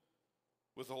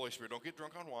with the Holy Spirit. Don't get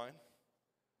drunk on wine,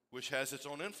 which has its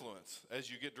own influence as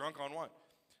you get drunk on wine.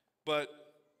 But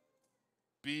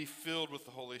be filled with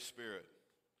the Holy Spirit.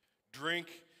 Drink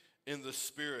in the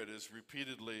Spirit is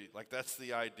repeatedly, like that's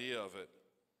the idea of it.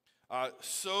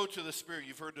 Sow to the Spirit.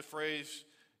 You've heard the phrase,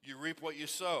 you reap what you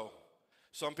sow.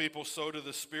 Some people sow to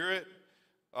the Spirit.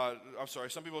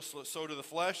 Some people sow to the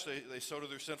flesh. They sow to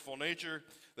their sinful nature.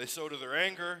 They sow to their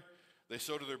anger. They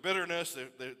sow to their bitterness.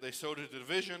 They sow to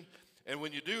division. And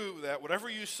when you do that, whatever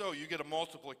you sow, you get a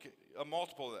multiple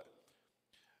of that.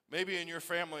 Maybe in your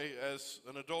family, as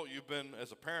an adult,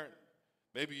 as a parent,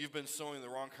 maybe you've been sowing the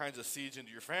wrong kinds of seeds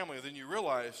into your family. And then you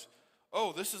realize,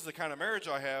 oh, this is the kind of marriage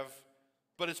I have,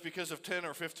 but it's because of 10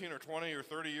 or 15 or 20 or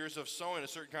 30 years of sowing a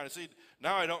certain kind of seed.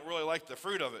 Now I don't really like the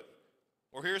fruit of it.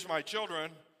 Or here's my children,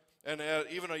 and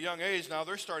at even a young age, now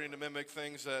they're starting to mimic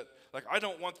things that, like, I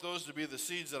don't want those to be the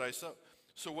seeds that I sow.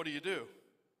 So what do?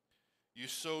 You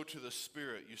sow to the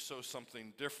Spirit. You sow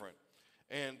something different.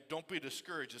 And don't be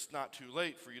discouraged. It's not too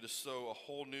late for you to sow a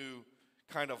whole new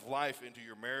kind of life into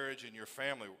your marriage and your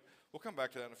family. We'll come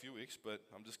back to that in a few weeks, but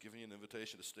I'm just giving you an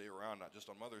invitation to stay around, not just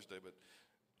on Mother's Day, but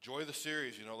enjoy the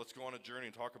series. Let's go on a journey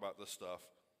and talk about this stuff.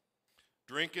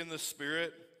 Drink in the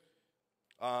Spirit.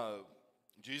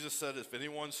 Jesus said, if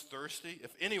anyone's thirsty,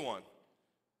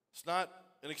 it's not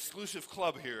an exclusive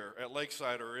club here at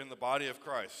Lakeside or in the body of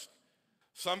Christ.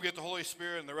 Some get the Holy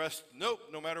Spirit and the rest, nope,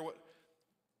 no matter what.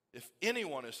 If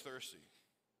anyone is thirsty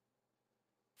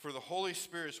for the Holy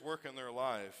Spirit's work in their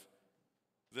life,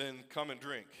 then come and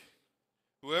drink.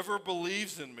 Whoever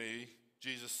believes in me,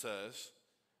 Jesus says,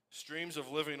 streams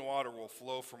of living water will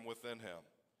flow from within him.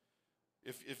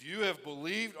 If you have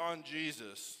believed on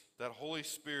Jesus, that Holy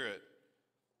Spirit,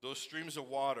 those streams of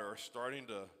water are starting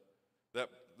to,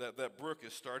 that brook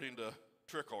is starting to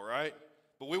trickle, right?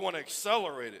 But we want to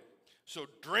accelerate it. So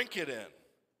drink it in.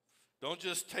 Don't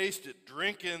just taste it.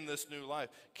 Drink in this new life.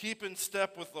 Keep in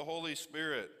step with the Holy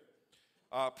Spirit.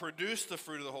 Produce the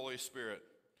fruit of the Holy Spirit.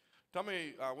 Tell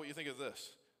me what you think of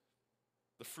this.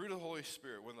 The fruit of the Holy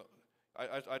Spirit.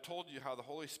 I told you how the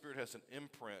Holy Spirit has an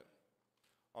imprint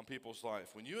on people's life.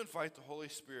 When you invite the Holy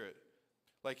Spirit,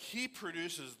 like he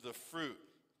produces the fruit.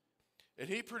 And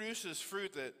he produces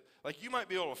fruit that, like you might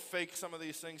be able to fake some of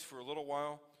these things for a little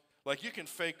while. Like you can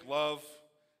fake love,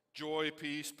 joy,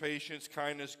 peace, patience,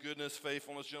 kindness, goodness,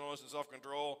 faithfulness, gentleness, and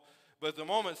self-control. But at the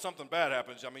moment something bad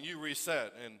happens, I mean, you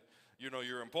reset and,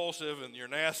 you're impulsive and you're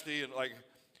nasty. And like,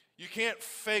 you can't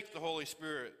fake the Holy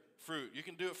Spirit fruit. You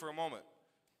can do it for a moment,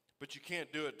 but you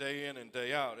can't do it day in and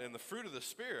day out. And the fruit of the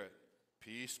Spirit,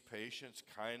 peace, patience,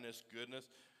 kindness, goodness.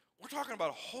 We're talking about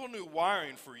a whole new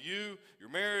wiring for you, your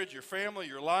marriage, your family,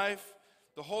 your life.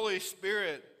 The Holy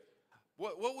Spirit.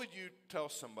 What would you tell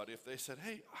somebody if they said,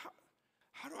 hey,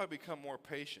 how do I become more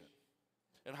patient?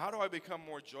 And how do I become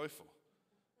more joyful?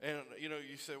 And,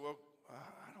 you say, well,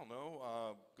 I don't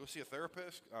know, go see a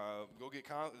therapist, go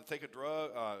take a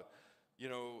drug,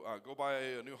 go buy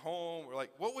a new home. Or like,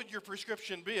 what would your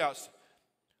prescription be?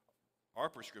 Our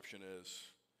prescription is,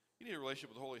 you need a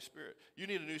relationship with the Holy Spirit. You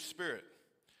need a new spirit.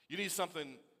 You need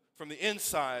something from the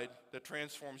inside that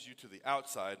transforms you to the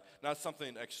outside, not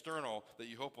something external that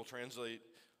you hope will translate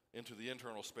into the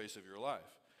internal space of your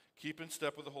life. Keep in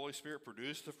step with the Holy Spirit,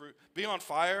 produce the fruit. Be on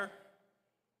fire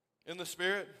in the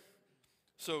Spirit.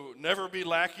 So never be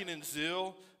lacking in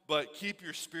zeal, but keep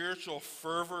your spiritual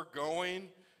fervor going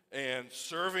and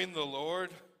serving the Lord.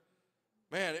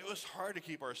 Man, it was hard to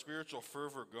keep our spiritual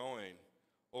fervor going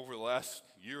over the last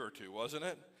year or two, wasn't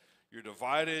it? You're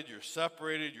divided, you're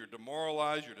separated, you're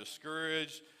demoralized, you're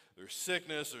discouraged. There's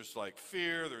sickness, there's like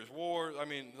fear, there's war. I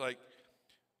mean, like,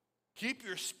 keep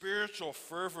your spiritual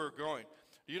fervor going.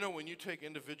 When you take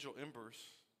individual embers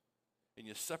and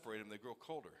you separate them, they grow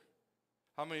colder.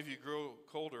 How many of you grow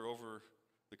colder over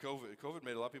the COVID? COVID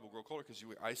made a lot of people grow colder because you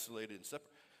were isolated and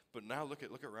separate. But now look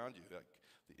around you. Like,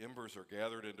 the embers are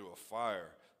gathered into a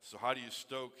fire. So how do you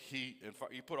stoke heat and fire?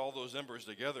 You put all those embers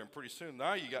together, and pretty soon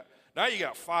now you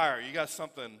got fire. You got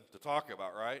something to talk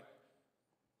about, right?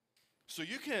 So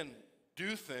you can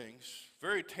do things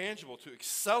very tangible to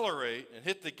accelerate and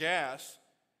hit the gas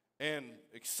and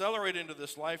accelerate into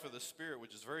this life of the Spirit,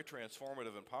 which is very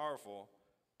transformative and powerful.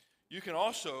 You can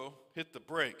also hit the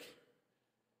brake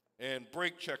and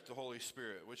brake check the Holy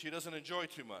Spirit, which he doesn't enjoy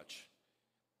too much.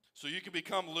 So you can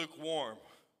become lukewarm,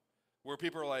 where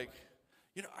people are like,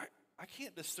 I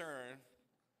can't discern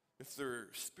if they're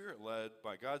Spirit-led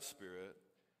by God's Spirit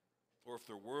or if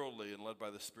they're worldly and led by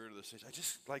the Spirit of the stage. I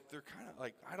just, they're kind of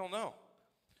like, I don't know.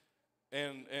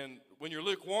 And when you're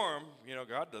lukewarm,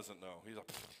 God doesn't know. He's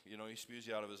like, he spews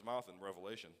you out of his mouth in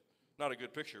Revelation. Not a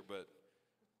good picture, but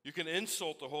you can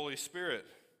insult the Holy Spirit.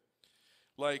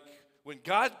 Like, when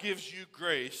God gives you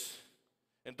grace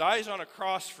and dies on a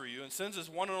cross for you and sends his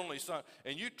one and only Son,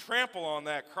 and you trample on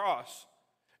that cross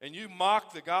and you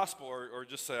mock the gospel or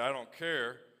just say, I don't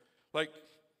care. Like,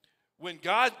 when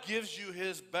God gives you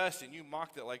his best and you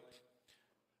mock that, like,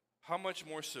 how much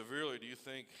more severely do you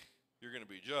think you're going to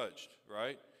be judged,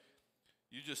 right?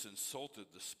 You just insulted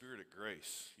the Spirit of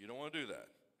grace. You don't want to do that.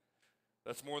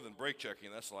 That's more than brake checking.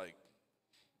 That's like,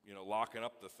 locking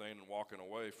up the thing and walking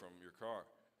away from your car.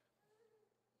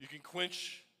 You can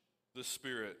quench the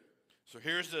Spirit. So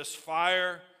here's this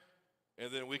fire,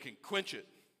 and then we can quench it,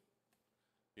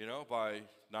 by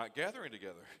not gathering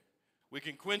together. We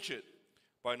can quench it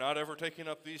by not ever taking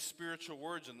up these spiritual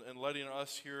words and letting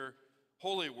us hear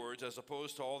holy words as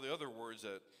opposed to all the other words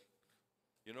that,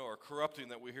 are corrupting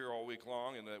that we hear all week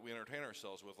long and that we entertain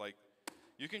ourselves with. Like,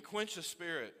 you can quench the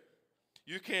Spirit.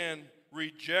 You can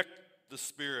reject the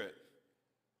Spirit.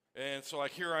 And so,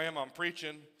 like, here I am, I'm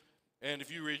preaching. And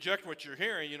if you reject what you're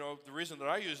hearing, the reason that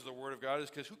I use the Word of God is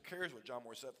because who cares what John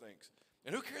Morissette thinks?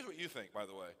 And who cares what you think, by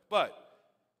the way? But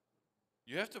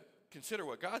you have to consider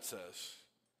what God says.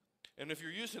 And if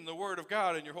you're using the Word of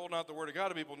God and you're holding out the Word of God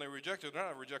to people and they reject it, they're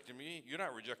not rejecting me. You're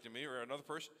not rejecting me or another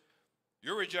person.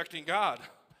 You're rejecting God.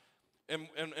 And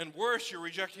worse, you're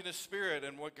rejecting His Spirit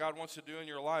and what God wants to do in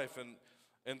your life.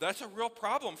 And that's a real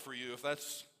problem for you if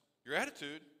that's your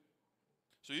attitude.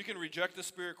 So you can reject the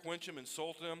Spirit, quench Him,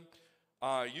 insult Him.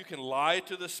 You can lie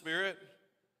to the Spirit.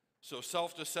 So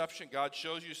self-deception, God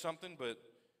shows you something, but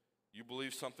you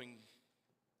believe something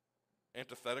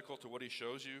antithetical to what he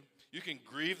shows you. You can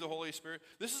grieve the Holy Spirit.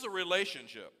 This is a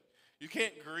relationship. You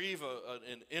can't grieve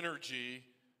an energy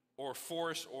or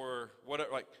force or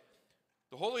whatever. Like,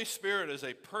 the Holy Spirit is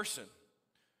a person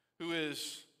who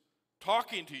is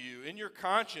talking to you in your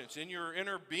conscience, in your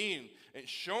inner being, and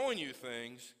showing you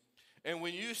things. And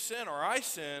when you sin or I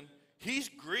sin, he's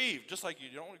grieved, just like you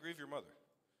don't want to grieve your mother.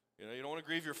 You know, you don't want to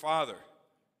grieve your father.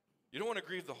 You don't want to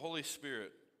grieve the Holy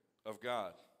Spirit of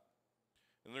God.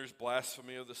 And there's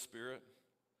blasphemy of the Spirit,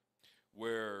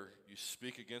 where you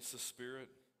speak against the Spirit.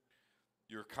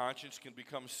 Your conscience can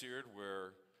become seared,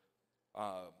 where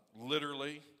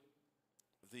literally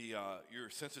your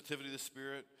sensitivity to the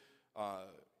Spirit,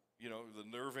 the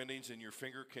nerve endings in your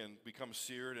finger can become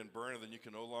seared and burned, and then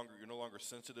you're no longer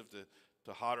sensitive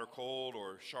to hot or cold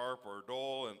or sharp or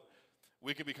dull. And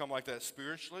we can become like that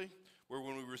spiritually, where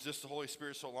when we resist the Holy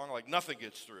Spirit so long, like nothing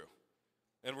gets through.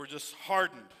 And we're just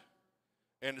hardened.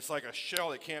 And it's like a shell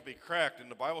that can't be cracked.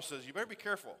 And the Bible says you better be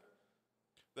careful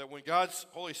that when God's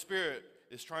Holy Spirit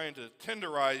is trying to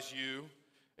tenderize you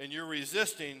and you're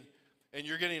resisting and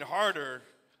you're getting harder,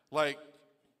 like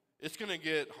it's going to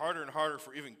get harder and harder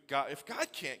for even God. If God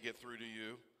can't get through to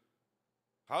you,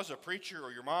 how's a preacher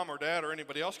or your mom or dad or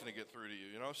anybody else going to get through to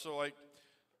you? So like,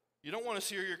 you don't want to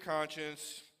sear your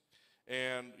conscience.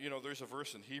 And, there's a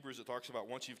verse in Hebrews that talks about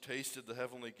once you've tasted the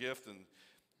heavenly gift and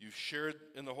you've shared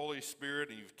in the Holy Spirit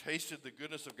and you've tasted the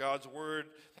goodness of God's word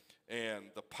and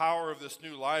the power of this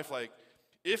new life, like,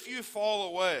 if you fall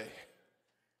away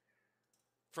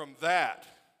from that,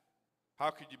 how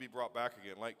could you be brought back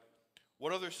again? Like,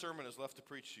 what other sermon is left to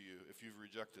preach to you if you've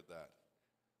rejected that?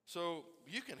 So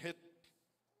you can hit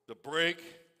the brake,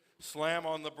 slam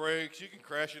on the brakes, you can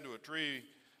crash into a tree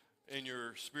in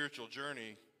your spiritual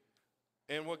journey.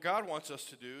 And what God wants us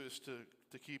to do is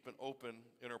to keep an open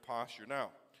inner posture. Now,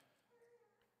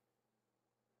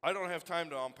 I don't have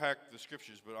time to unpack the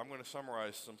scriptures, but I'm going to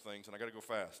summarize some things, and I got to go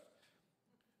fast.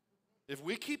 If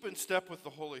we keep in step with the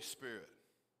Holy Spirit,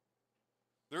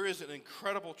 there is an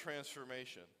incredible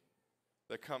transformation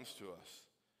that comes to us.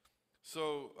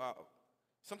 So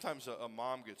sometimes a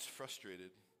mom gets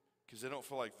frustrated because they don't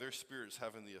feel like their spirit is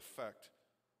having the effect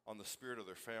on the spirit of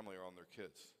their family or on their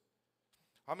kids.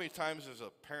 How many times as a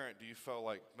parent do you feel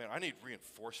like, man, I need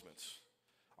reinforcements.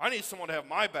 I need someone to have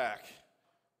my back.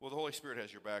 Well, the Holy Spirit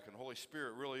has your back, and the Holy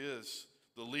Spirit really is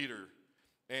the leader.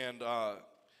 And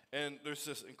there's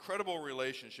this incredible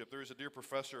relationship. There's a dear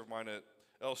professor of mine at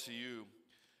LCU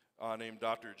named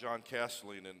Dr. John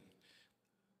Castelline, and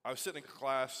I was sitting in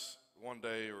class one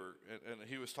day, and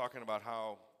he was talking about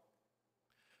how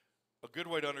a good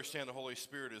way to understand the Holy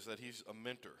Spirit is that he's a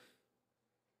mentor,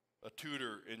 a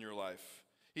tutor in your life.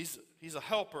 He's a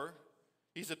helper,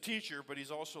 he's a teacher, but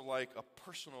he's also like a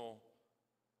personal,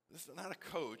 this is not a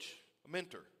coach, a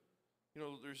mentor.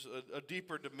 There's a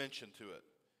deeper dimension to it.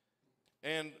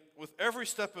 And with every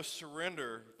step of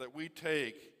surrender that we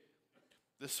take,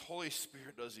 this Holy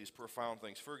Spirit does these profound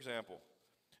things. For example,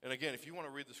 and again, if you want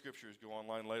to read the scriptures, go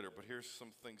online later, but here's some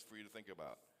things for you to think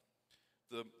about.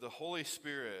 The Holy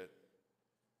Spirit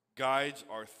guides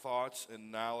our thoughts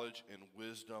and knowledge and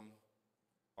wisdom,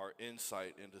 our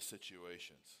insight into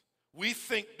situations. We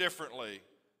think differently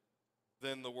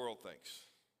than the world thinks.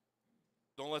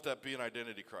 Don't let that be an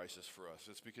identity crisis for us.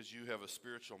 It's because you have a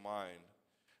spiritual mind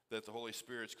that the Holy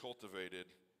Spirit's cultivated,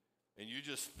 and you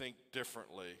just think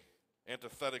differently,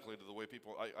 antithetically to the way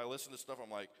people. I listen to stuff, I'm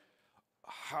like,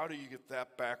 how do you get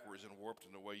that backwards and warped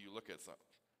in the way you look at something?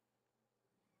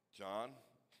 John,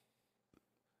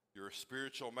 you're a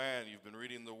spiritual man. You've been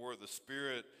reading the Word. The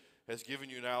Spirit has given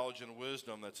you knowledge and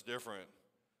wisdom that's different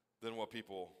than what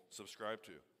people subscribe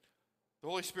to. The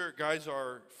Holy Spirit guides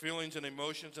our feelings and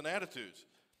emotions and attitudes.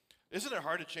 Isn't it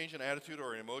hard to change an attitude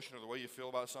or an emotion or the way you feel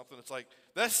about something? It's like,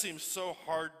 that seems so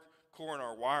hardcore in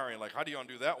our wiring. Like, how do you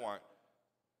undo that one?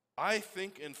 I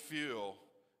think and feel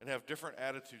and have different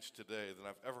attitudes today than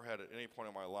I've ever had at any point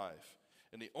in my life.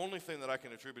 And the only thing that I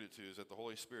can attribute it to is that the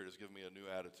Holy Spirit has given me a new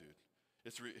attitude.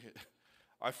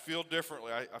 I feel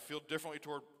differently. I feel differently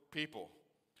toward people.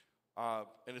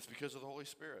 And it's because of the Holy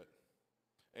Spirit.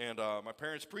 And my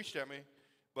parents preached at me,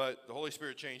 but the Holy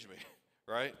Spirit changed me,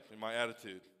 right, in my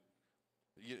attitude.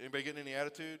 Anybody getting any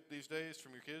attitude these days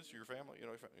from your kids, your family?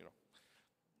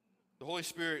 The Holy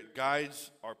Spirit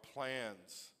guides our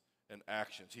plans and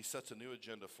actions. He sets a new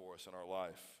agenda for us in our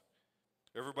life.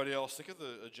 Everybody else, think of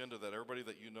the agenda that everybody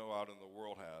that you know out in the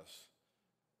world has.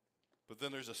 But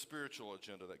then there's a spiritual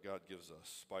agenda that God gives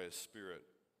us by His Spirit.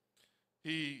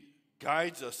 He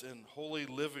guides us in holy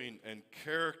living and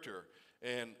character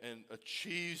and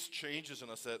achieves changes in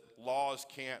us that laws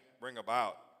can't bring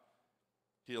about.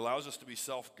 He allows us to be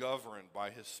self-governed by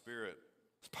his Spirit.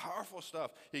 It's powerful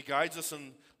stuff. He guides us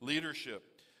in leadership.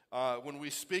 When we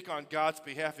speak on God's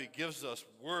behalf, he gives us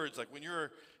words. Like when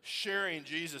you're sharing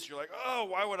Jesus, you're like, oh,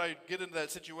 why would I get into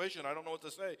that situation? I don't know what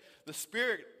to say. The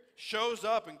Spirit shows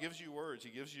up and gives you words.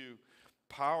 He gives you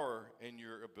power in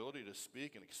your ability to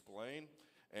speak and explain.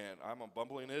 And I'm a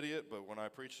bumbling idiot, but when I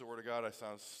preach the Word of God, I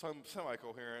sound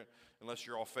semi-coherent, unless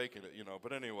you're all faking it,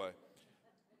 But anyway,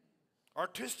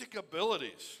 artistic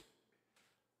abilities.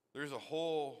 There's a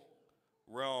whole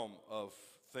realm of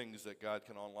things that God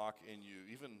can unlock in you,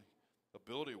 even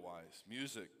ability-wise,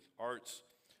 music, arts,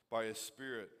 by his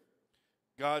Spirit.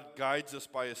 God guides us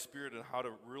by his Spirit in how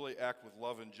to really act with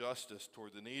love and justice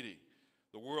toward the needy.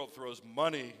 The world throws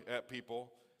money at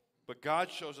people, but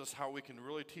God shows us how we can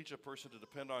really teach a person to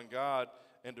depend on God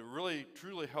and to really,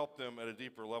 truly help them at a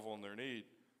deeper level in their need.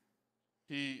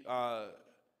 He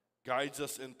guides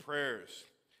us in prayers.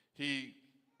 He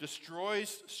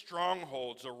destroys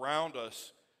strongholds around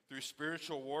us through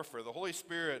spiritual warfare. The Holy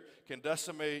Spirit can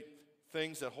decimate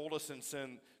things that hold us in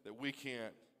sin that we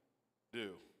can't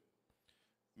do.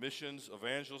 Missions,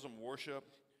 evangelism, worship,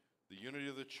 the unity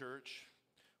of the church,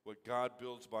 what God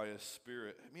builds by his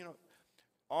Spirit.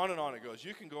 On and on it goes.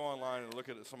 You can go online and look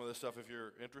at some of this stuff if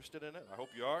you're interested in it. I hope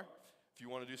you are. If you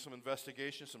want to do some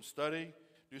investigation, some study,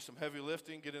 do some heavy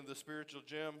lifting, get into the spiritual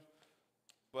gym.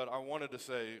 But I wanted to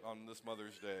say on this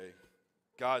Mother's Day,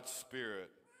 God's Spirit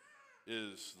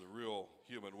is the real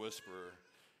human whisperer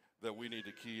that we need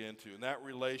to key into. And that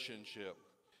relationship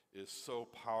is so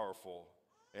powerful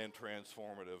and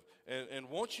transformative. And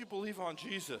won't you believe on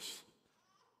Jesus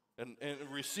and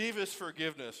receive his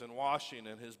forgiveness and washing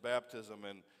and his baptism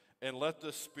and let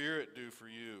the Spirit do for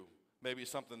you maybe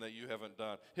something that you haven't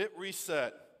done. Hit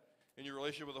reset in your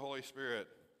relationship with the Holy Spirit,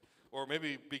 or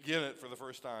maybe begin it for the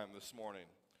first time this morning.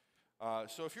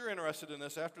 So if you're interested in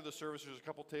this, after the service, there's a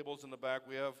couple tables in the back.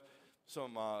 We have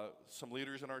some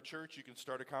leaders in our church. You can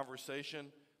start a conversation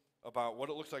about what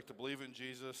it looks like to believe in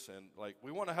Jesus, and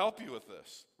we want to help you with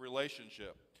this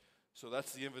relationship. So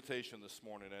that's the invitation this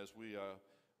morning as we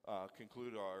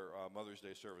conclude our Mother's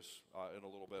Day service in a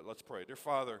little bit. Let's pray. Dear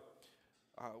Father,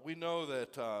 we know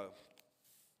that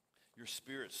your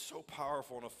Spirit's so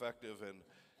powerful and effective, and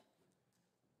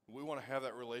we want to have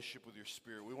that relationship with your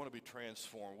Spirit. We want to be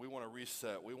transformed. We want to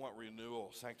reset. We want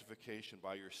renewal, sanctification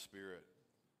by your Spirit.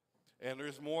 And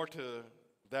there's more to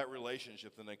that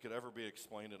relationship than that could ever be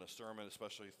explained in a sermon,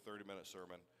 especially a 30-minute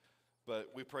sermon. But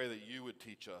we pray that you would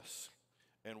teach us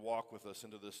and walk with us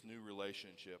into this new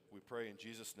relationship. We pray in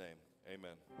Jesus' name,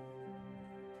 amen.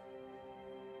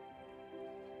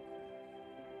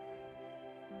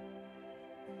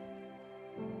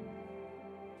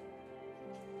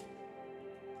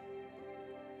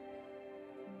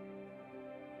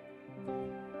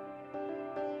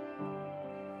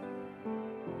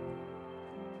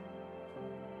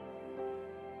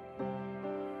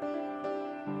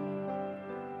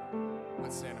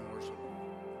 Let's stand and worship.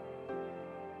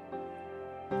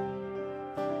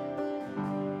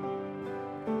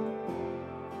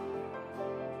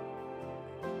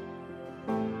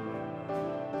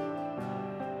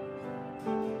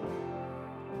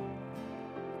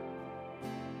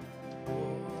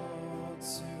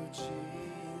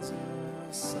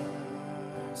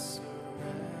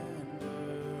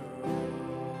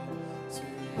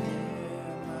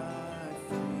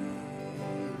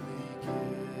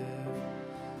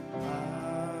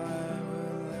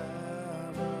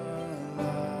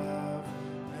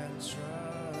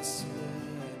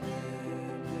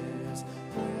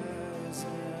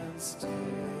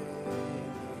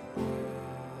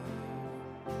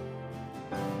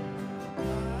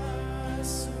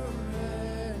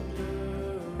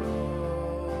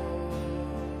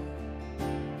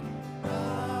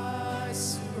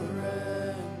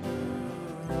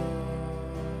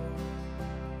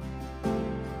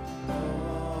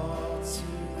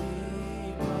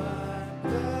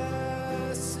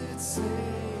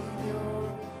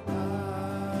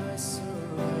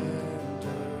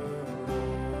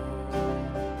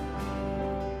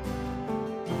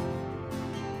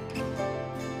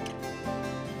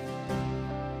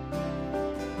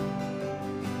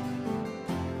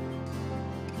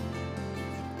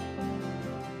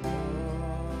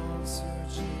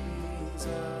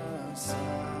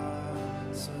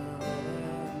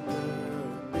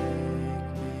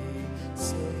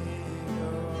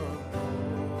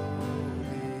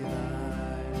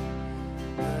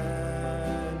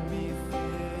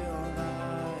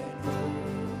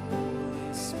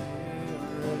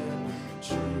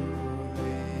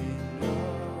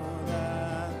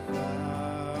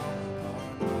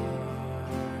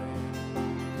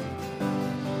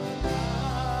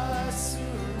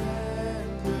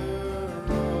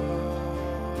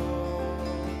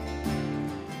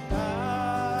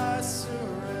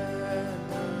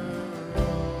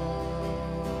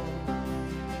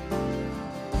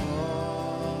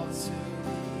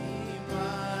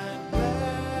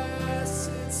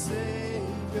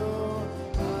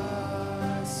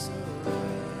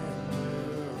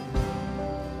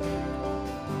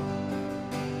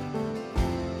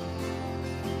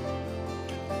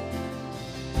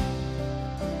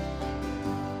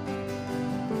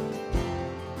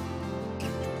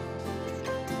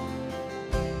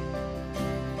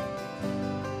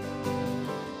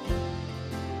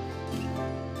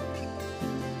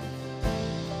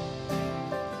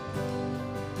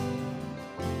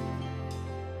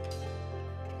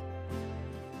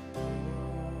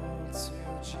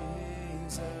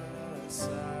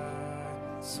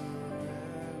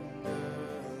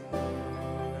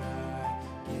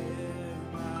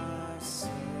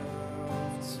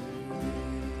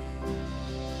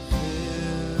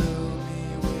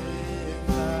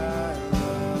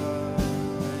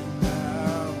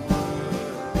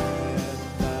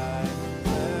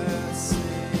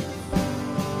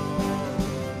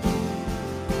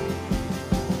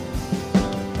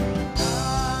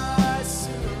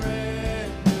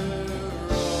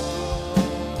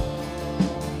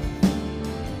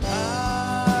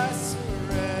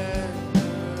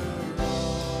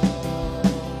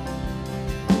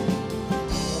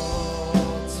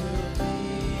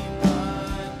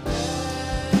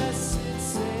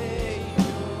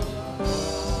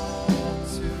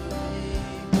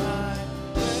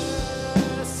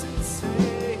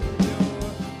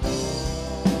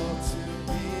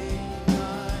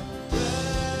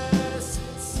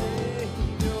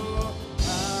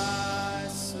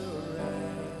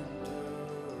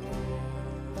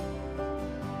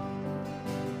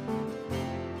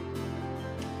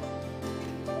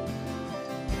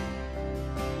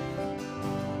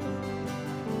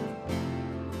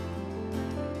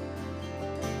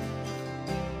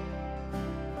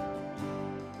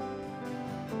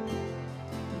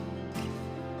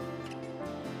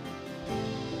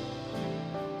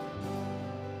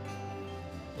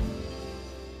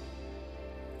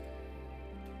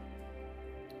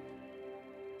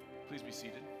 Please be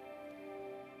seated.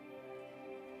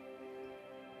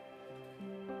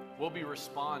 We'll be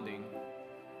responding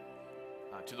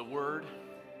to the Word,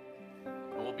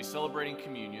 and we'll be celebrating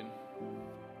communion.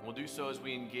 We'll do so as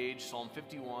we engage Psalm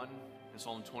 51 and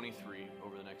Psalm 23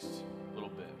 over the next little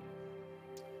bit.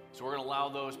 So we're going to allow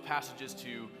those passages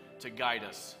to guide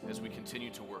us as we continue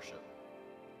to worship.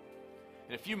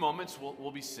 In a few moments,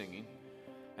 we'll be singing.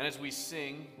 And as we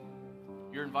sing,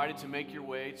 you're invited to make your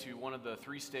way to one of the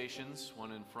 3 stations,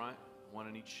 one in front, one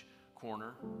in each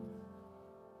corner.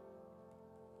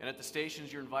 And at the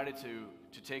stations, you're invited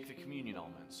to take the communion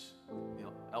elements. The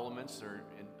elements are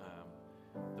in,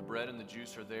 the bread and the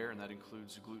juice are there, and that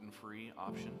includes a gluten-free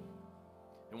option.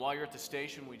 And while you're at the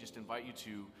station, we just invite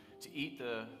you to eat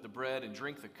the bread and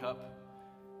drink the cup,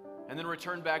 and then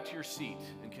return back to your seat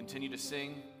and continue to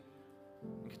sing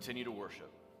and continue to worship.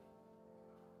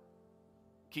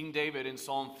 King David in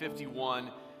Psalm 51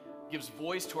 gives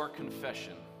voice to our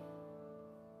confession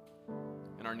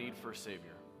and our need for a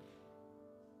Savior.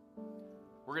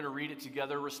 We're going to read it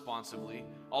together responsively.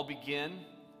 I'll begin,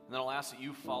 and then I'll ask that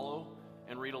you follow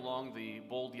and read along the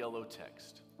bold yellow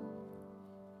text.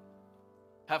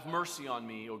 Have mercy on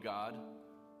me, O God,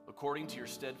 according to your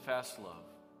steadfast love.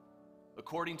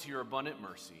 According to your abundant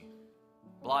mercy,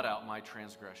 blot out my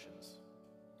transgressions.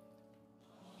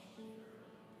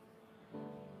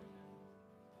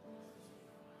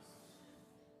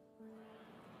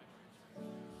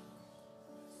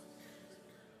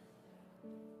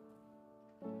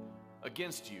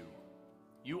 Against you,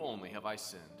 you only have I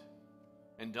sinned,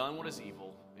 and done what is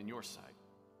evil in your sight,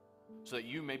 so that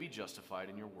you may be justified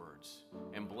in your words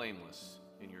and blameless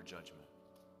in your judgment.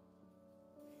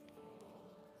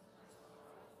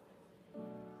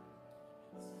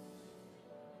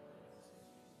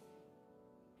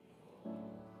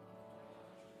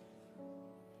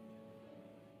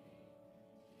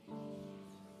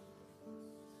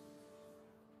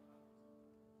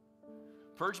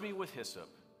 Purge me with hyssop,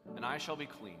 and I shall be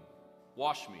clean.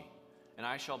 Wash me, and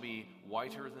I shall be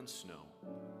whiter than snow.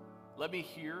 Let me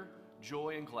hear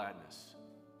joy and gladness.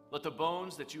 Let the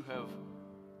bones that you have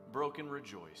broken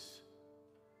rejoice.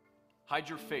 Hide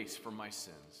your face from my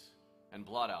sins, and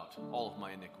blot out all of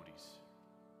my iniquities.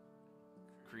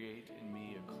 Create in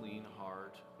me a clean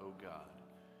heart, O God,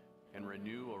 and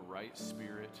renew a right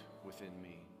spirit within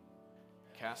me.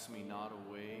 Cast me not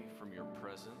away from your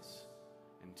presence,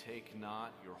 and take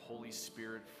not your Holy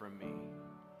Spirit from me.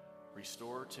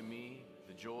 Restore to me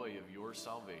the joy of your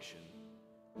salvation,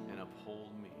 and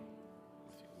uphold me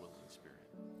with your willing spirit.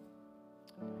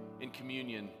 In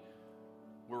communion,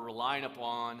 we're relying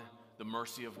upon the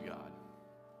mercy of God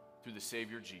through the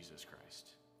Savior Jesus Christ.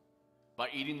 By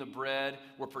eating the bread,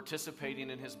 we're participating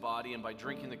in his body, and by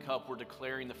drinking the cup, we're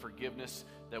declaring the forgiveness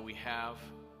that we have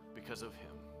because of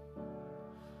him.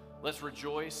 Let's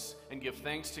rejoice and give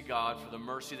thanks to God for the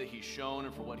mercy that he's shown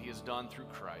and for what he has done through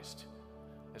Christ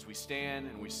as we stand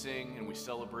and we sing and we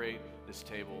celebrate this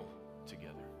table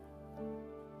together.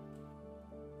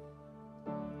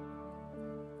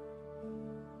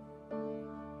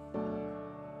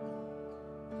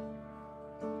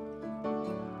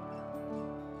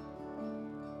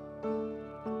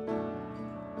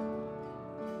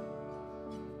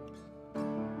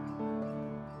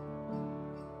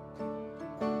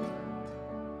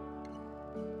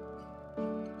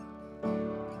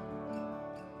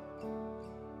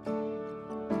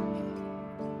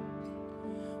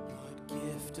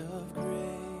 Of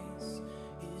grace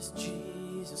is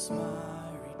Jesus my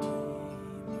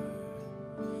Redeemer.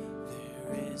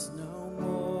 There is no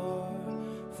more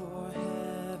for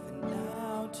heaven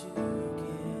now to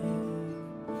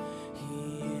give. He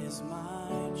is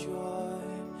my joy,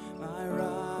 my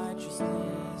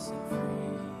righteousness and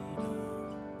freedom,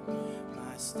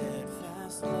 my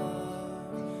steadfast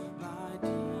love, my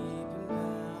deep and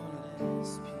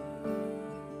boundless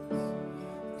peace.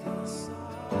 This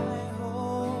I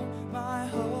hold, my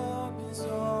hope is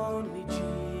only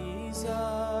Jesus.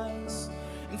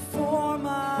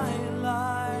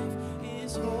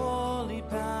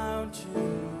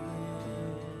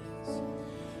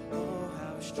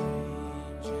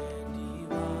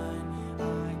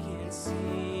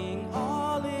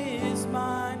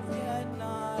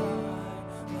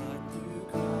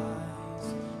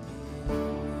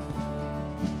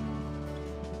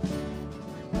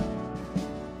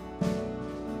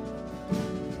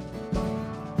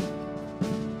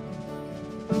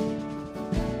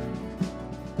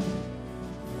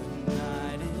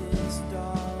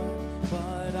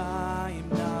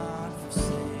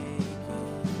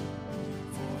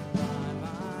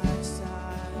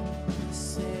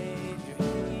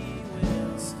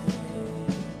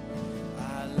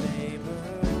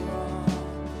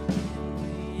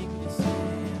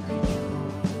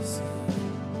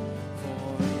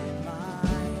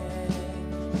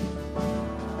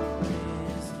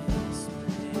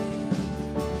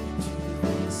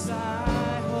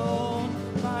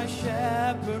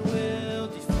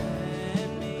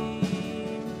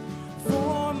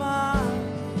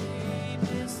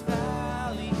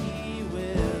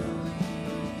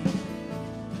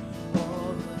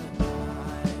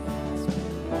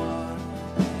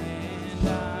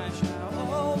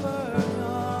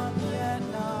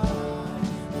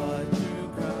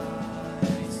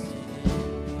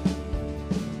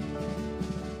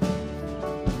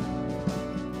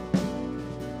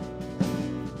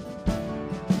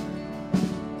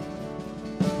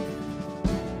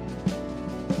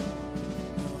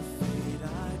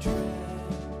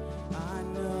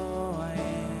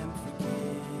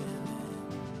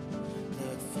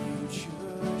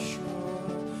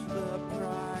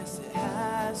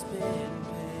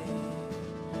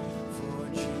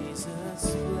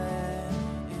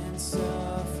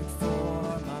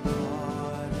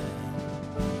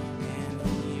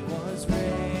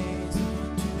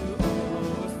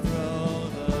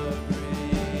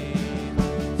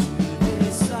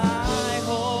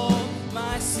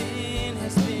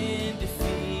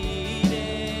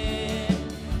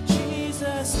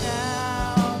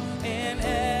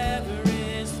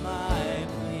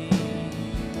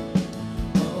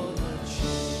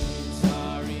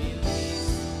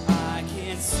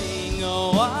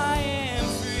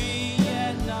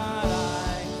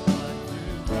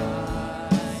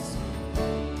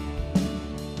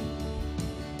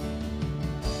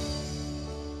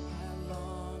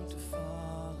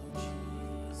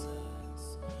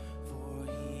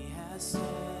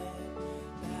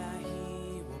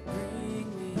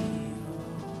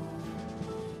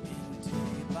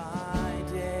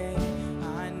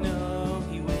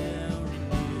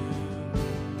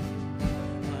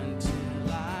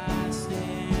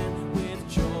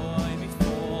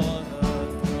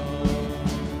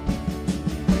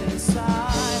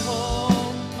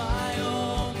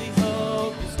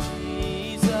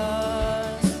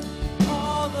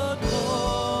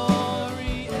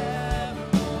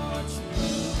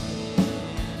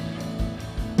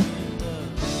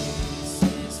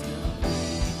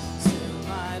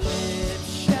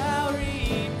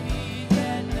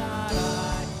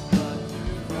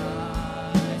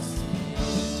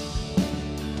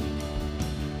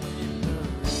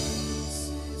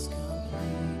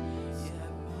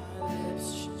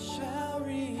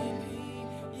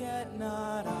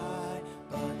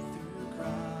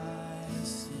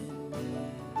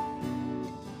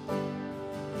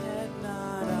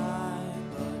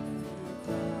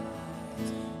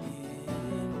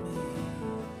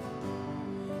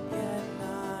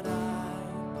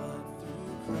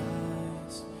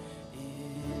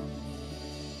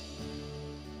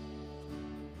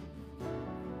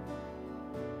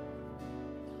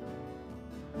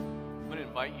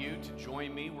 invite you to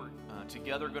join me. We're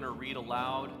together going to read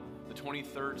aloud the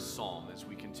 23rd Psalm as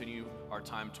we continue our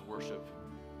time to worship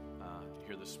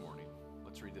here this morning.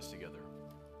 Let's read this together.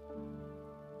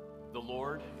 The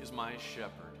Lord is my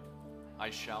shepherd, I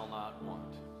shall not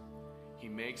want. He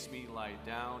makes me lie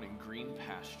down in green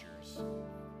pastures.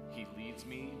 He leads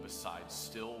me beside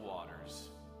still waters.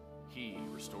 He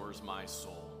restores my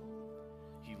soul.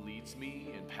 He leads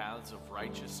me in paths of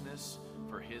righteousness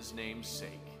for his name's sake.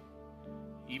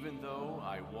 Even though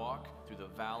I walk through the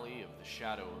valley of the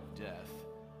shadow of death,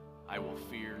 I will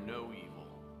fear no evil,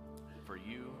 for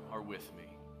you are with me.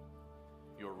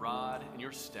 Your rod and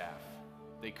your staff,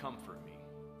 they comfort me.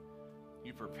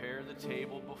 You prepare the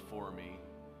table before me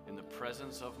in the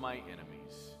presence of my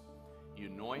enemies. You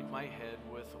anoint my head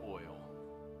with oil.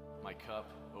 My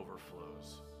cup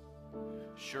overflows.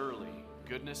 Surely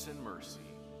goodness and mercy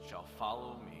shall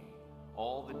follow me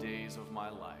all the days of my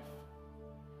life,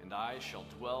 and I shall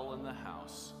dwell in the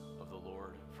house of the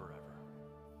Lord forever.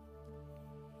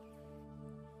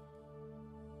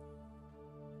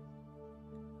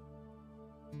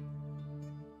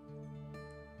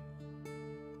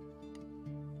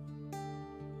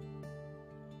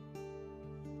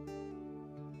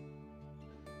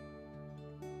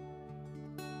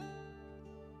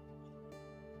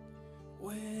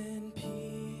 When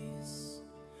peace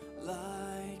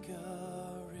like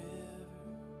a river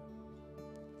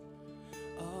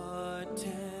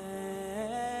attendeth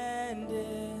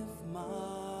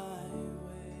my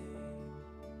way,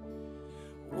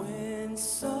 when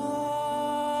sorrows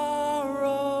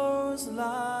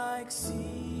like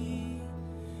sea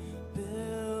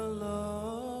billows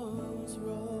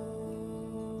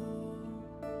roll,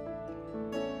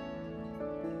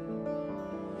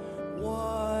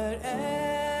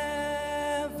 whatever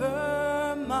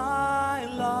my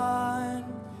lot,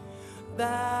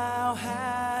 thou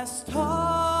hast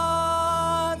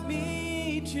taught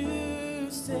me to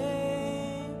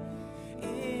say,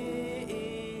 it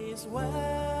is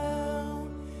well,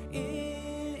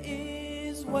 it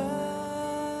is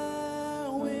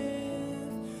well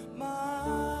with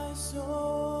my soul.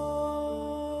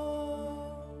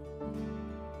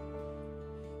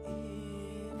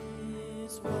 It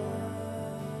is well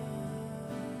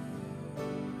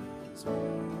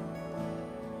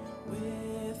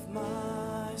with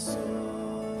my soul,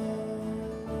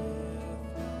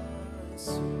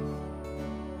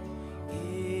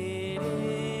 It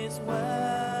is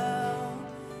well,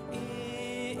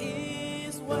 it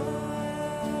is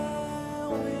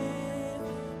well with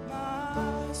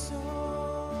my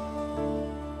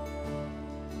soul.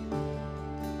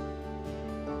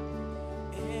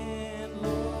 And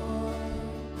Lord,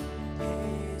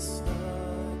 haste the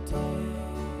day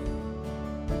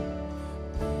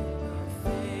when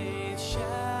faith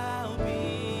shall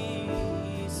be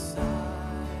sight,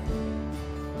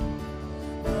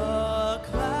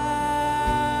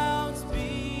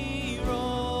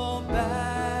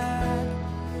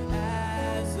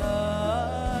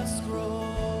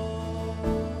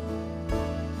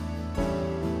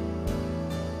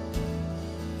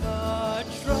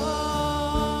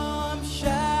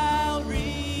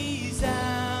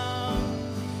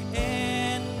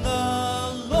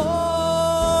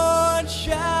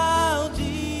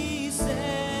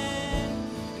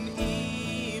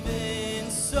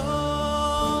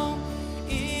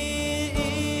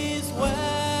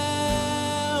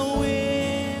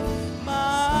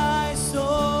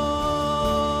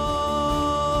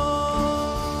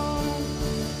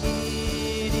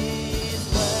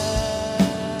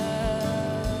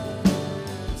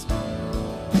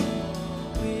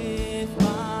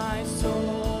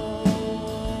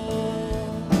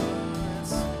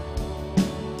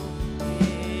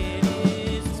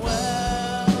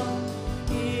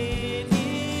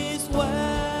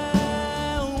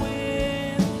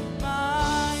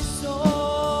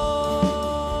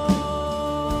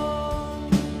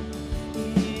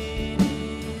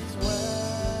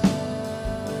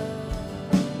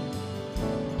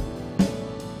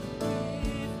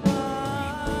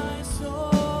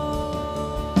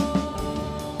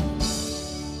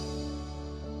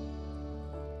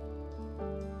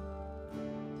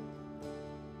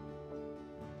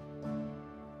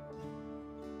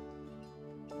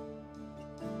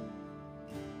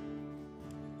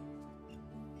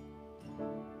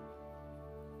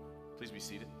 Please be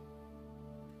seated.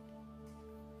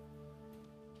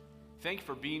 Thank you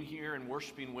for being here and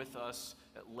worshiping with us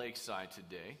at Lakeside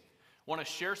today. I want to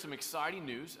share some exciting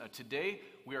news. Today,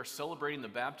 we are celebrating the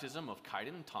baptism of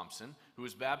Kaiden Thompson, who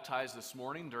was baptized this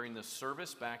morning during the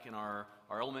service back in our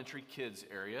elementary kids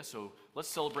area. So let's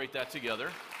celebrate that together.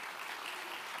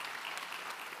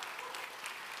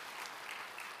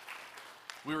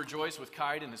 We rejoice with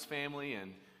Kaiden and his family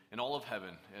and all of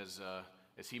heaven as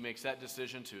he makes that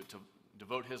decision to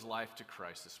devote his life to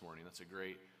Christ this morning. That's a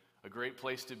great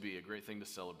place to be, a great thing to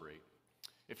celebrate.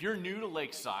 If you're new to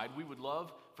Lakeside, we would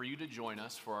love for you to join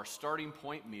us for our starting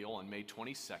point meal on May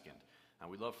 22nd.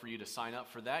 We'd love for you to sign up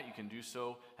for that. You can do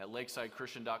so at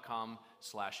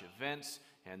lakesidechristian.com/events,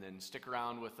 and then stick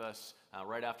around with us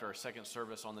right after our second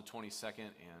service on the 22nd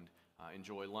and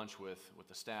enjoy lunch with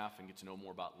the staff and get to know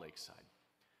more about Lakeside.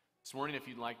 This morning, if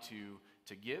you'd like to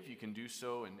give, you can do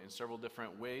so in several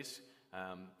different ways,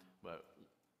 but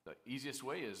the easiest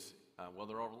way is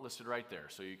they're all listed right there,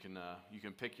 so you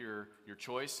can pick your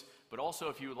choice. But also,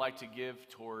 if you would like to give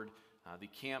toward the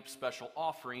camp special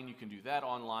offering, you can do that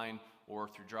online or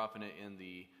through dropping it in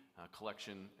the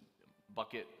collection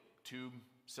bucket tube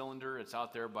cylinder. It's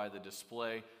out there by the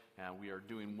display. We are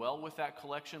doing well with that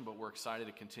collection, but we're excited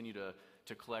to continue to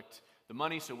collect the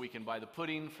money so we can buy the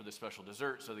pudding for the special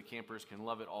dessert so the campers can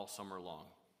love it all summer long.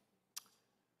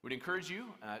 We'd encourage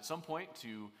you at some point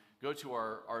to go to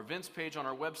our events page on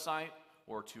our website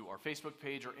or to our Facebook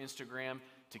page or Instagram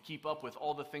to keep up with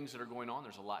all the things that are going on.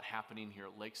 There's a lot happening here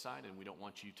at Lakeside, and we don't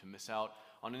want you to miss out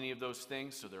on any of those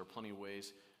things, so there are plenty of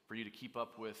ways for you to keep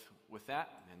up with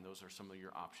that, and those are some of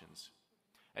your options.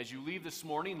 As you leave this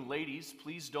morning, ladies,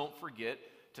 please don't forget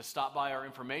to stop by our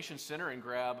information center and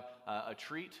grab a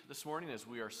treat this morning as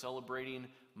we are celebrating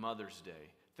Mother's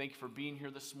Day. Thank you for being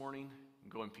here this morning,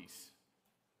 and go in peace.